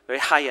 very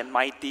high and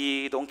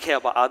mighty, don't care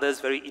about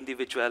others, very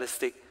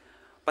individualistic.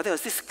 But there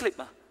was this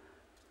clip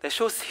that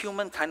shows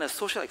human kindness,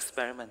 social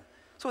experiment.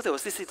 So there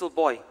was this little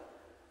boy,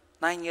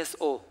 9 years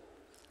old,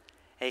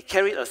 and he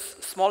carried a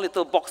small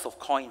little box of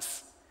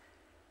coins.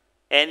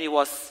 And it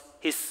was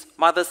his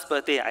mother's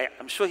birthday.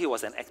 I'm sure he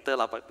was an actor,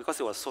 but because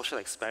it was a social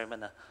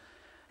experiment.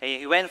 And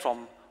he went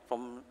from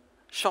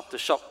shop to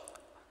shop,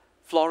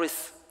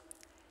 florist,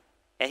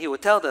 and he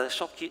would tell the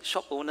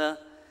shop owner,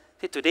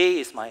 hey, today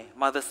is my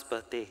mother's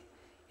birthday.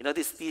 You know,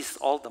 this is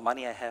all the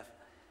money I have.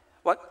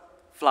 What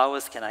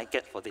flowers can I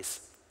get for this?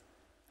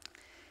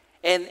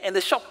 And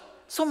the shop,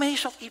 so many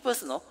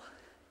shopkeepers,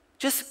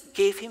 just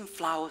gave him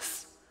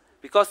flowers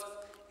because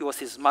it was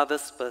his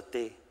mother's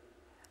birthday.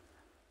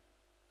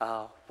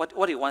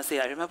 What do you want to say?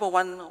 I remember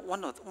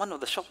one of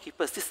the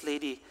shopkeepers, this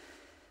lady,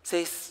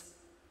 says,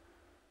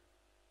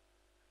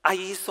 阿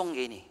姨送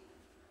给你，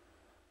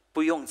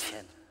不用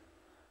钱.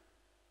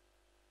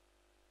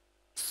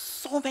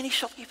 So many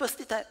shopkeepers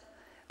did that.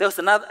 There was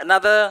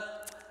another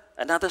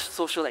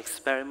social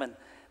experiment.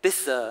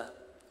 This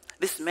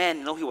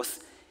man, he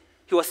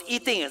was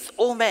eating. An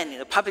old man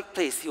in a public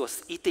place. He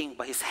was eating,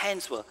 but his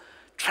hands were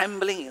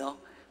trembling.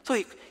 So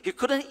he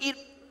couldn't eat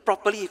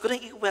properly. He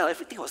couldn't eat well.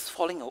 Everything was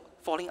falling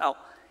out.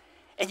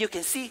 And you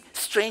can see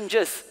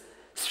strangers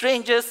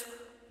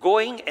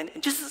going and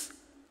just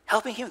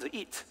helping him to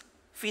eat,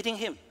 feeding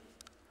him.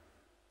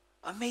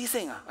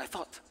 Amazing, I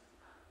thought.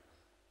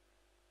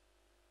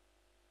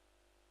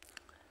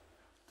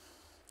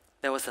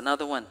 There was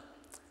another one.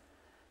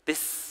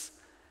 This,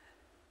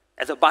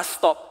 at the bus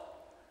stop,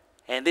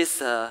 and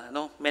this,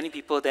 many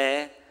people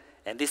there,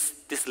 and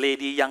this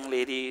lady, young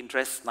lady,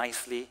 dressed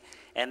nicely,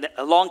 and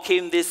along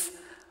came this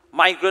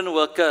migrant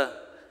worker,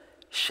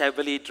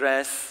 shabbily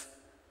dressed,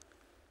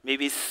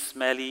 maybe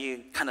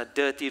smelly, kind of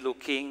dirty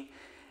looking,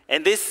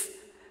 and this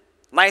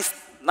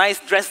nice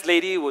dressed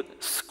lady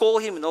would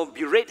scold him,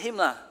 berate him.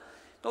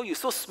 No, you're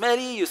so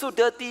smelly, you're so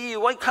dirty,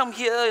 why come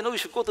here? You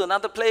should go to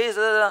another place.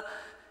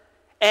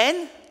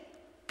 And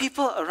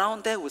people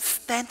around there would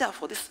stand up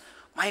for this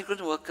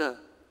migrant worker.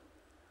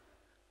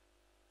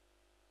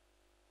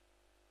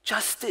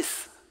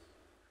 Justice,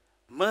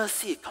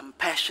 mercy,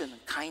 compassion,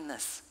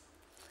 kindness.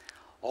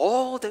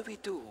 All that we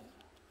do,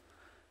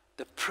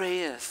 the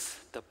prayers,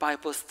 the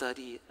Bible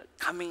study,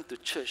 coming to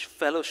church,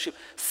 fellowship,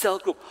 cell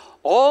group,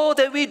 all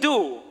that we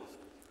do,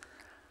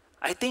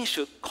 I think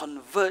should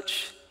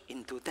converge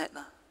into that.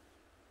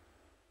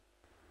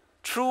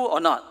 True or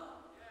not?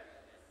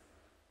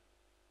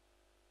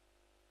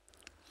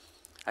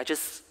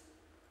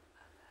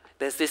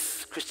 There's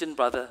this Christian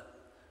brother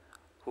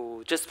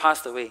who just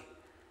passed away.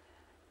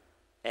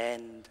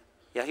 And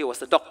he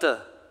was a doctor.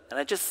 And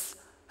I just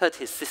heard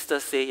his sister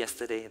say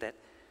yesterday that,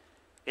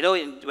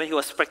 when he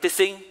was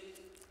practicing,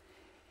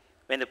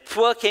 when the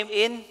poor came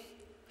in,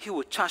 he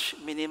would charge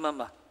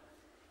minimum.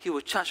 He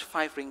would charge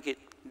 5 ringgit.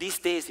 These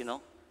days,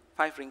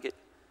 5 ringgit.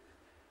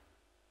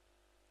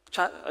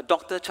 A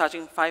doctor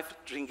charging 5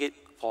 ringgit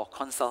for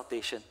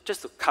consultation,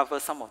 just to cover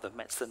some of the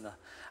medicine.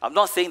 I'm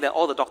not saying that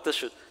all the doctors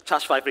should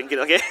charge 5 ringgit,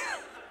 okay?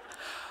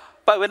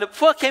 But when the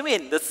poor came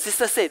in, the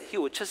sister said he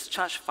would just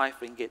charge 5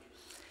 ringgit.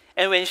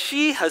 And when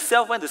she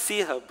herself went to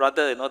see her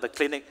brother, the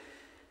clinic,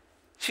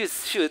 she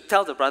would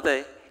tell the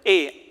brother,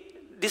 hey,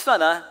 this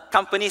one,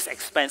 company's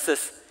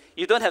expenses.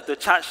 You don't have to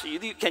charge,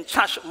 you can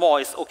charge more,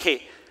 it's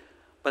okay.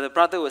 But the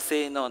brother would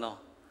say, no,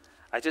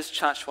 I just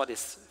charge what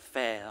is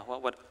fair,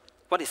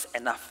 what is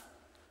enough.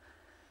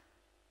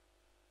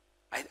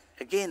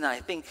 I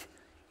think,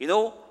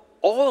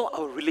 all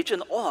our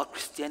religion, all our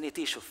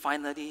Christianity should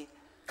finally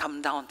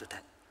come down to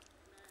that.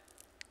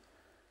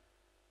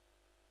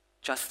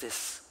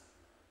 Justice,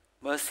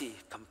 mercy,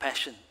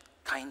 compassion,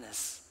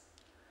 kindness.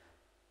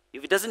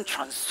 If it doesn't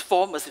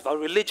transform us, if our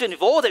religion,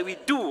 if all that we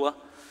do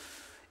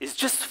is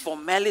just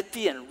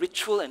formality and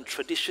ritual and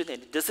tradition,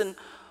 and it doesn't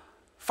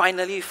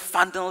finally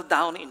funnel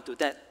down into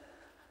that,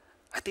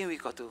 I think we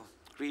got to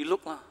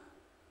relook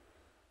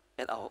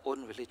at our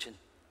own religion,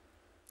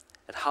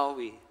 at how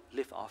we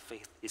live our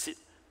faith. Is it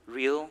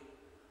real?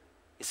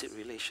 Is it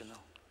relational?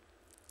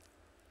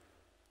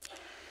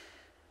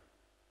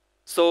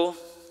 So,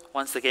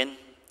 once again,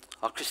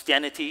 our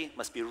Christianity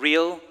must be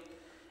real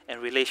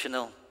and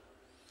relational,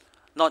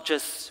 not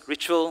just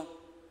ritual,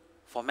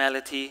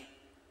 formality,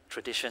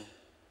 tradition.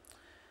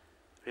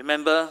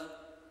 Remember,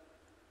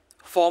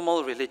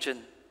 formal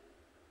religion,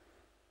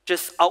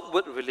 just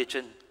outward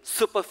religion,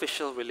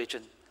 superficial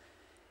religion,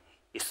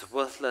 is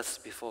worthless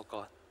before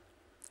God.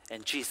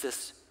 And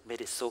Jesus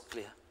made it so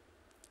clear.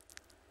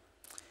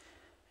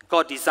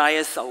 God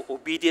desires our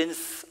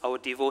obedience, our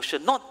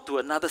devotion, not to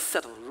another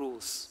set of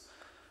rules,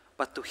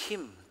 but to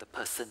Him, the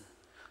person,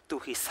 to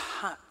His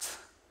heart.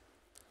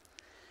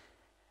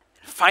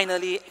 And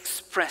finally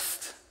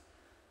expressed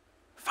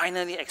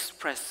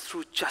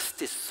through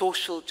justice,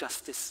 social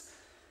justice,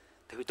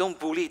 that we don't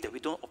bully, that we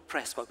don't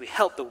oppress, but we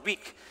help the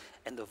weak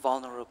and the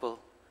vulnerable,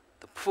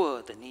 the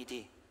poor, the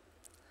needy,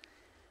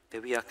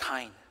 that we are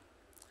kind.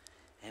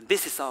 And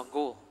this is our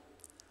goal.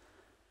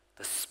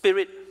 The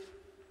Spirit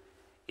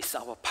is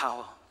our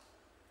power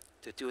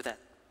to do that,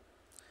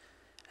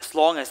 as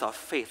long as our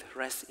faith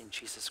rests in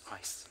Jesus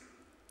Christ.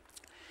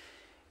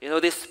 You know,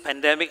 this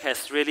pandemic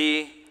has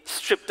really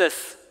stripped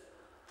us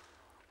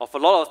of a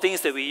lot of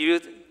things that we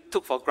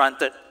took for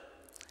granted,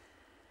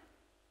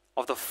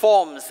 of the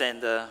forms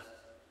and the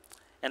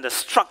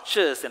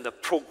structures and the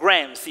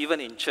programs,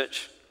 even in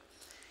church.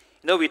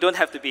 You know, we don't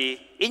have to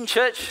be in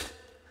church.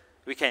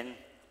 We can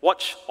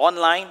watch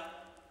online.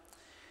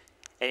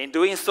 And in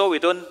doing so,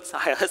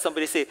 I heard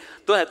somebody say,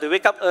 don't have to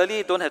wake up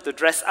early, don't have to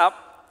dress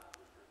up.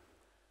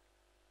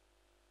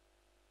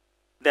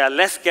 There are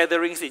less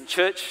gatherings in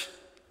church.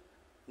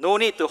 No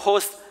need to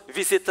host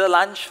visitor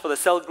lunch for the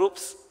cell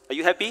groups. Are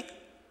you happy?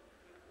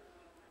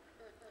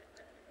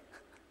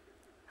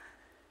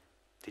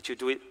 Did you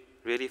do it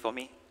really for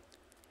me?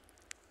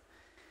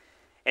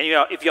 And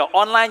if you're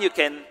online, you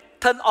can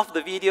turn off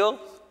the video,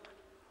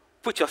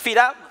 put your feet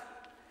up,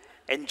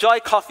 enjoy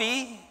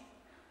coffee,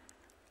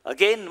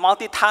 again,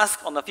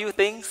 multitask on a few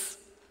things.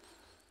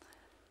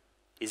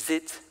 Is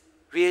it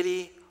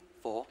really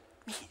for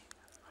me?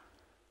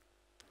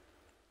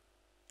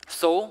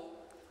 So,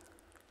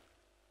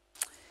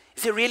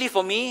 is it really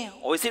for me,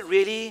 or is it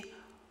really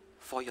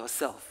for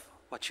yourself,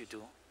 what you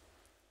do?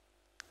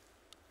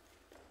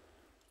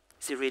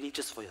 Is it really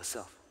just for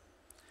yourself?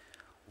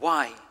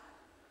 Why?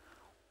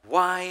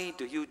 Why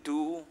do you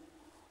do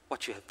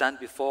what you have done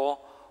before?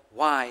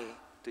 Why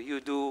do you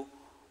do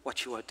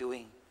what you are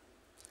doing?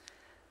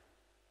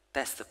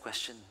 That's the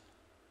question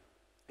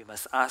we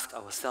must ask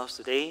ourselves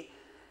today.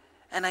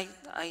 And I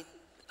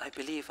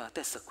believe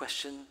that's the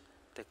question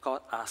that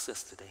God asks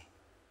us today.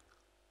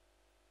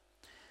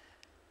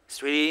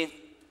 It's really,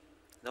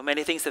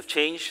 many things have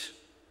changed.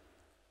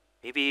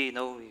 Maybe,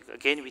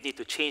 again, we need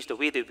to change the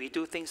way that we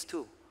do things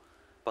too.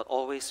 But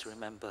always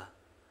remember,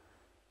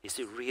 is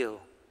it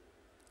real?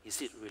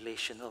 Is it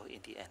relational in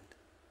the end?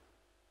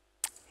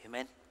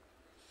 Amen?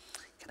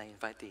 Can I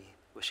invite the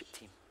worship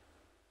team?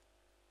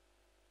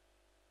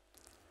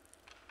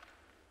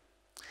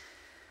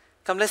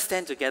 Come, let's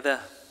stand together.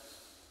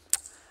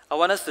 I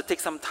want us to take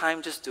some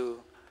time just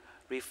to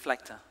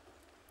reflect.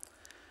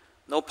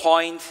 No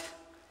point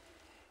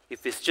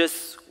if it's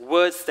just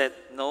words that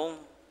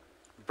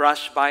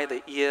brush by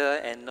the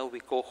ear and we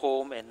go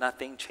home and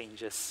nothing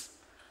changes.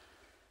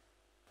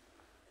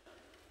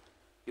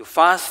 You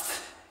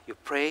fast, you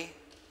pray,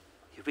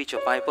 you read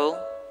your Bible,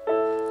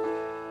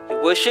 you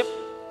worship,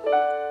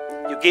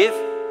 you give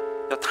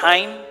your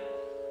time,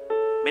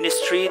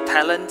 ministry,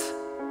 talent.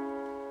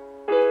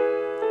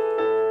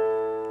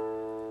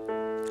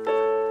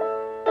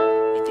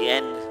 In the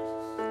end,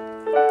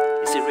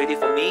 is it really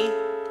for me?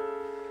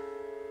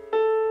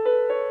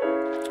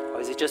 Or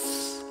is it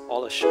just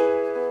all a show?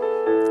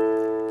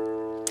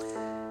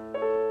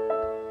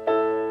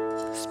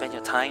 Spend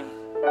your time.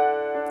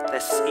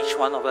 Let's each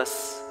one of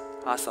us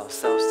ask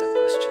ourselves that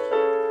question.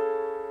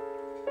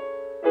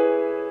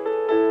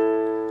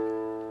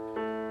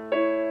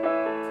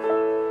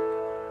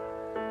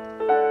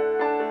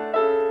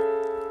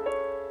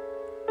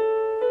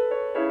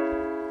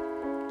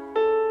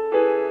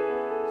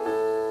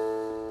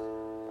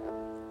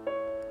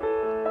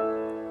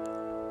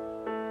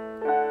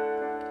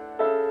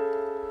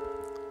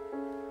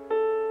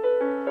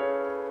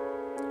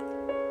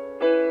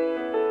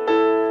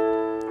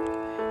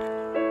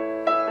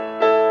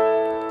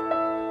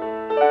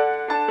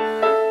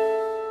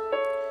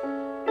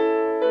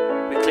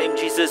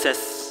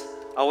 As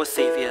our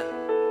Savior.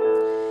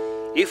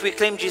 If we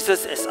claim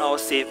Jesus as our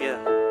Savior,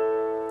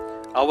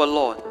 our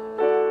Lord,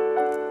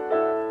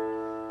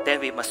 then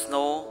we must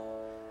know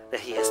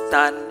that He has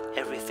done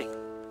everything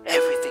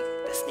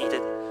that's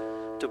needed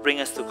to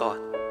bring us to God.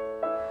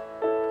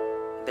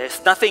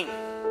 There's nothing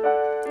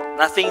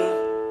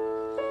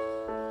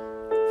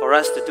for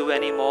us to do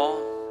anymore.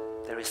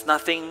 There is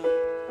nothing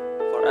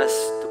for us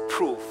to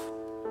prove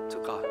to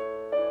God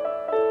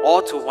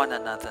or to one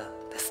another.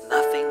 There's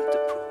nothing to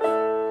prove.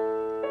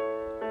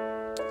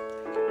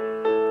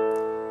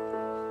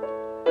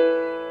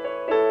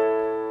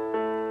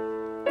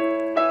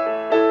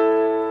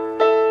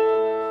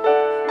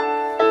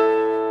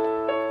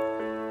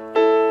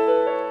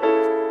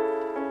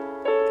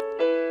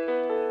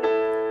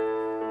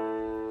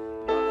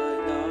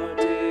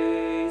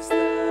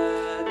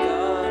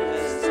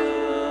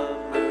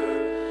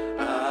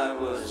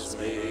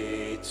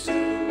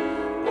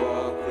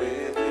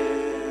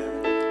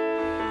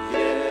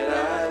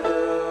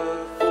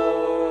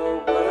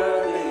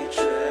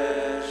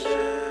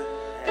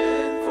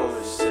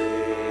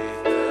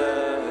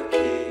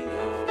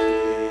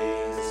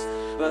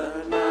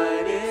 but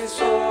mine is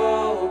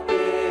hope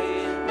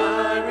in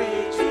my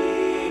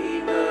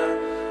Redeemer.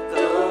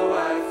 Though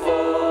I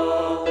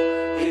fall,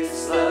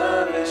 His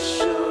love is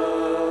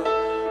sure,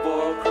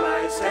 for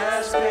Christ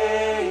has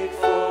paid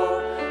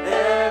for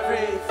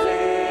every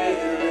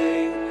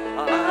failing.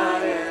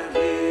 I am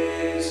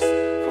His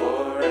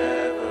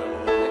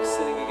forevermore. Let's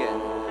sing again.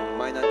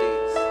 Mine are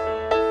days.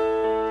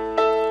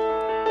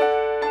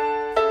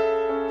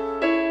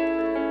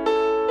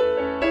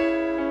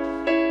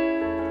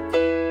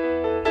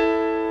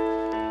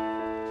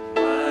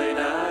 Mine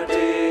are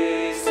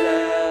days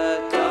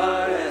that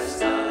God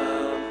has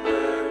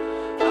numbered.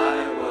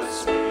 I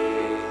was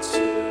made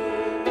to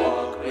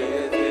walk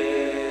with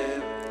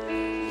Him.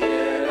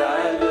 Yet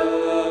I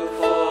look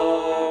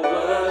for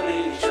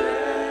worldly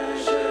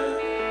treasure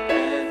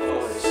and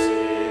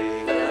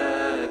forsake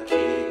the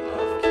King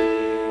of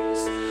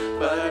Kings.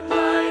 But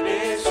mine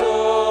is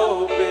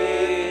hope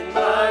in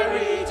my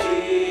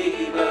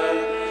Redeemer.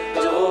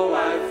 Though I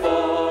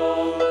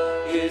fall,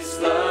 His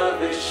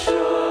love is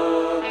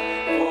sure,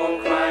 for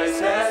Christ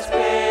has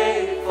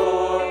paid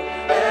for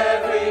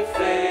every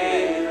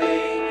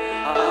failing.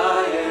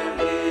 I am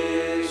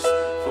His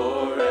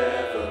forevermore.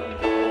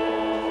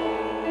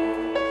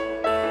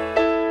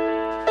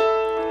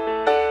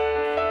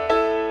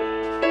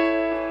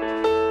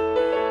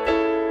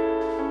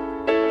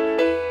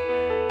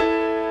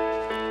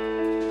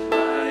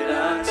 Mine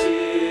are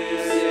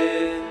tears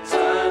in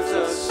times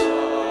of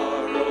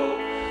sorrow,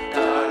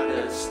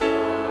 darkness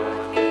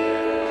not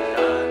yet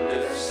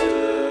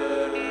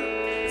understood.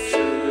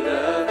 Through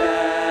the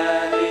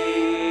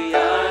valley I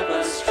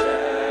must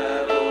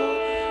travel,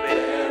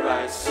 where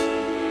I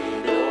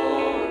see no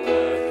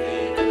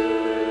earthly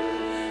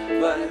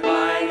good. But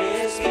mine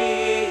is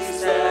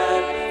peace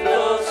that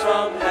flows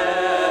from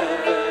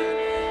heaven,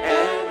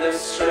 and the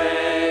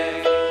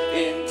strength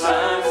in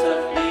times of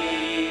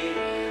need.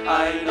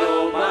 I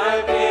know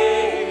my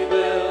pain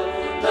will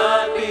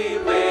not be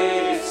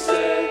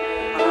wasted.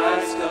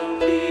 Christ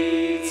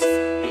completes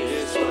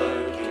His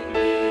work in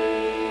me.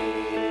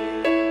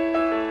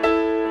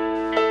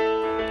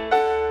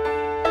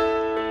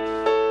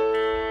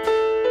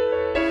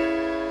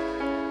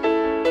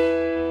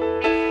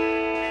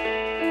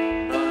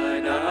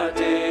 Mine are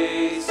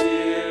days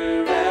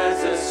here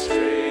as a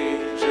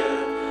stranger,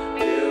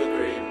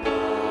 pilgrim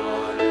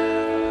on a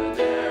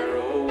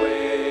narrow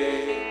way.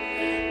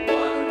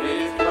 One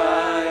with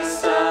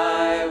Christ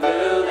I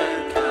will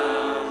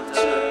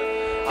encounter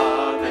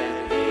harm and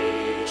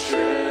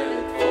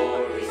hatred for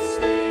His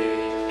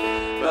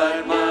name. But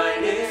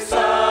mine is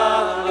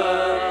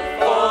armor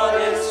for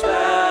this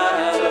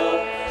battle,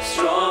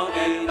 strong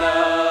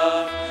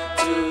enough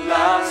to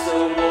last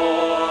the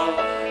war.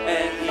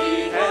 And He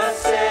has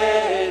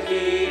said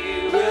He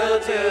will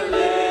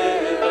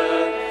deliver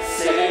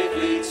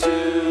safely to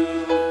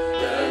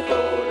the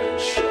golden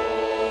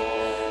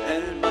shore.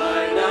 And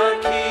mine are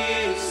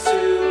keys to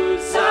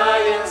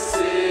Zion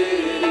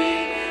city,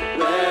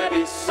 where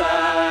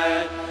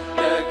beside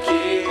the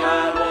King I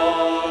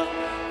walk.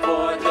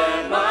 For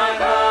there my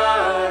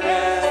heart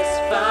has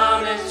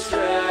found its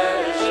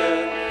treasure.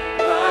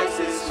 Christ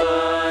is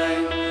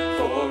mine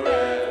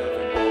forevermore.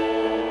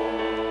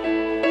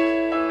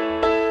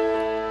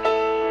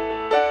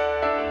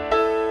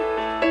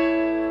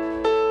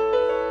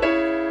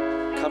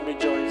 Come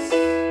rejoice.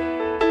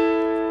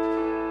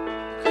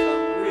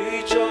 Come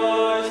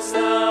rejoice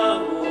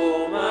now,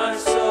 O my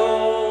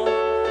soul,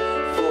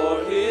 for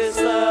His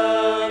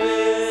love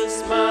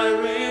is my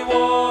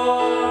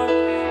reward.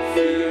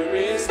 Fear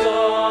is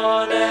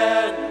gone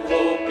and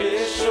hope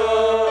is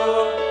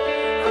sure.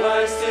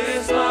 Christ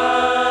is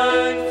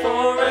mine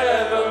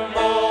forevermore.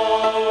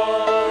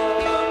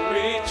 Come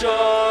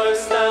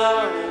rejoice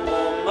now, O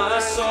my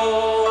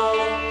soul,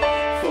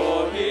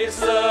 for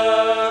His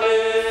love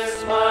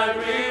is my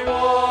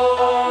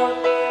reward.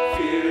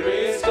 Fear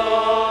is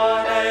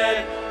gone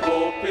and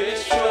hope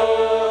is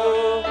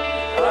sure.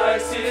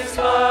 Christ is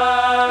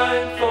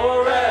mine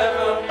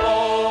forevermore.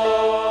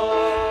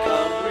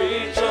 Come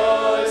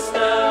rejoice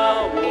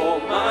now, O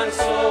my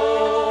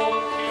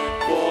soul,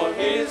 for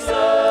His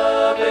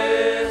love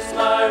is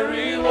my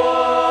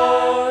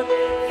reward.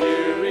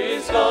 Fear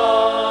is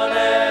gone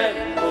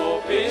and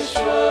hope is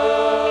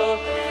sure.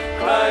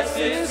 Christ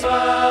is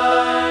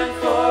mine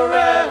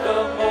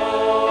forevermore.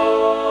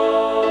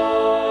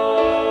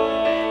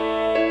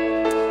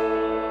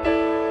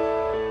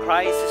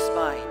 Christ is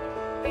mine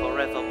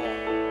forevermore.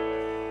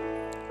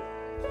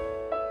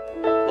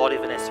 Lord,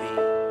 even as we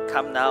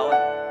come now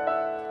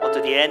or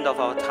to the end of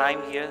our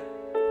time here,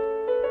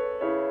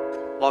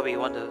 Lord, we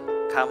want to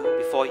come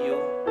before you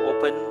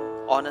open,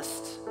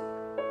 honest,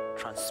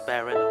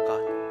 transparent, oh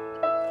God.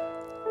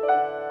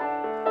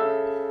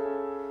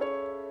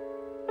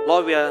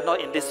 Lord, we are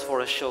not in this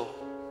for a show.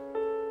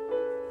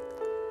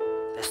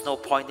 There's no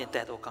point in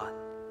that, oh God.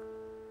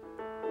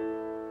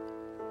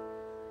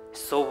 It's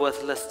so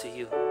worthless to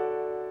you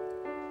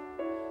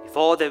if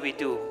all that we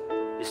do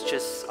is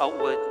just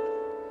outward,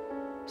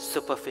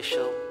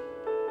 superficial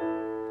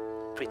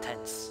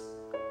pretense.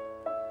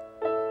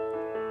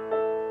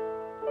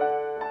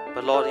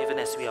 But Lord, even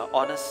as we are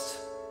honest,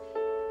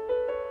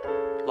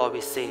 Lord,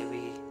 we say,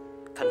 we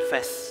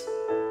confess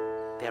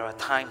there are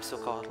times, oh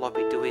God, Lord,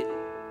 we do it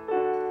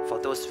for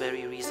those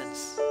very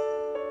reasons.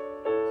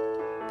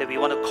 That we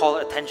want to call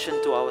attention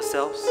to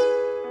ourselves.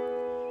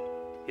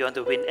 We want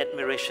to win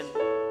admiration.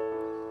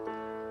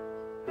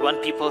 We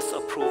want people's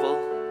approval.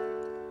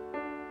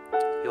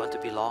 We want to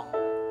belong.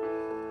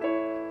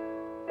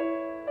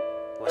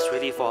 It was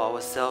really for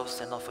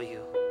ourselves and not for you.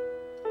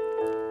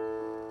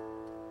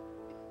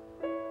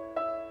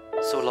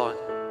 So Lord,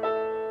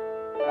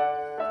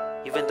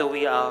 even though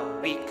we are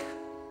weak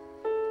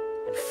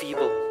and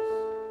feeble,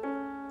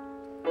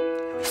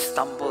 and we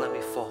stumble and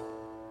we fall,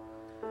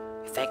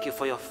 we thank you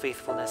for your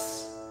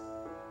faithfulness.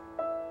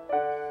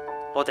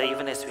 Lord, that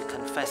even as we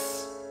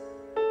confess,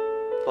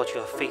 Lord,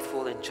 you are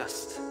faithful and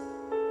just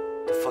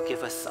to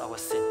forgive us our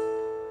sin.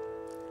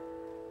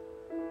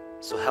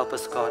 So help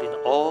us, God, in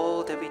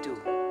all that we do,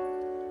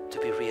 to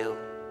be real,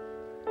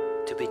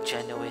 to be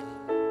genuine,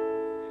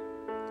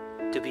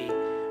 to be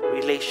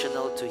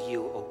relational to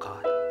you, oh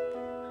God.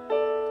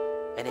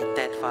 And in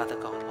that, Father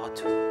God, Lord,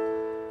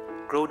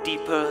 to grow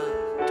deeper,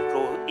 to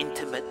grow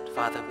intimate,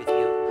 Father, with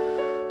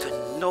you,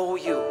 to know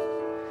you,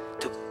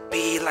 to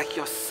be like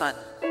your Son.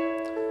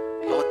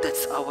 Lord,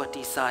 that's our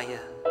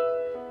desire.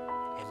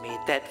 And may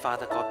that,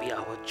 Father God, be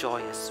our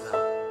joy as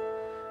well.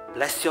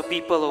 Bless your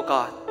people, oh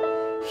God,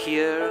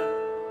 here,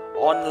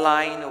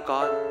 online, oh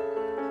God.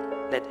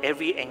 Let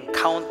every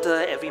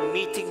encounter, every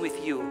meeting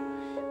with you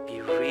be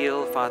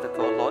real, Father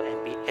God, Lord,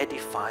 and be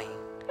edifying.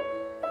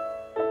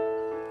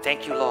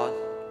 Thank you, Lord,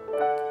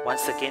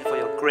 once again for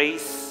your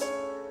grace,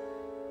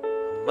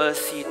 your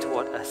mercy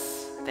toward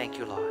us. Thank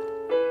you, Lord.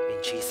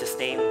 In Jesus'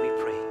 name we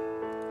pray.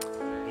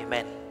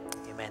 Amen.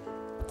 Amen.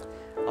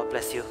 God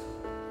bless you.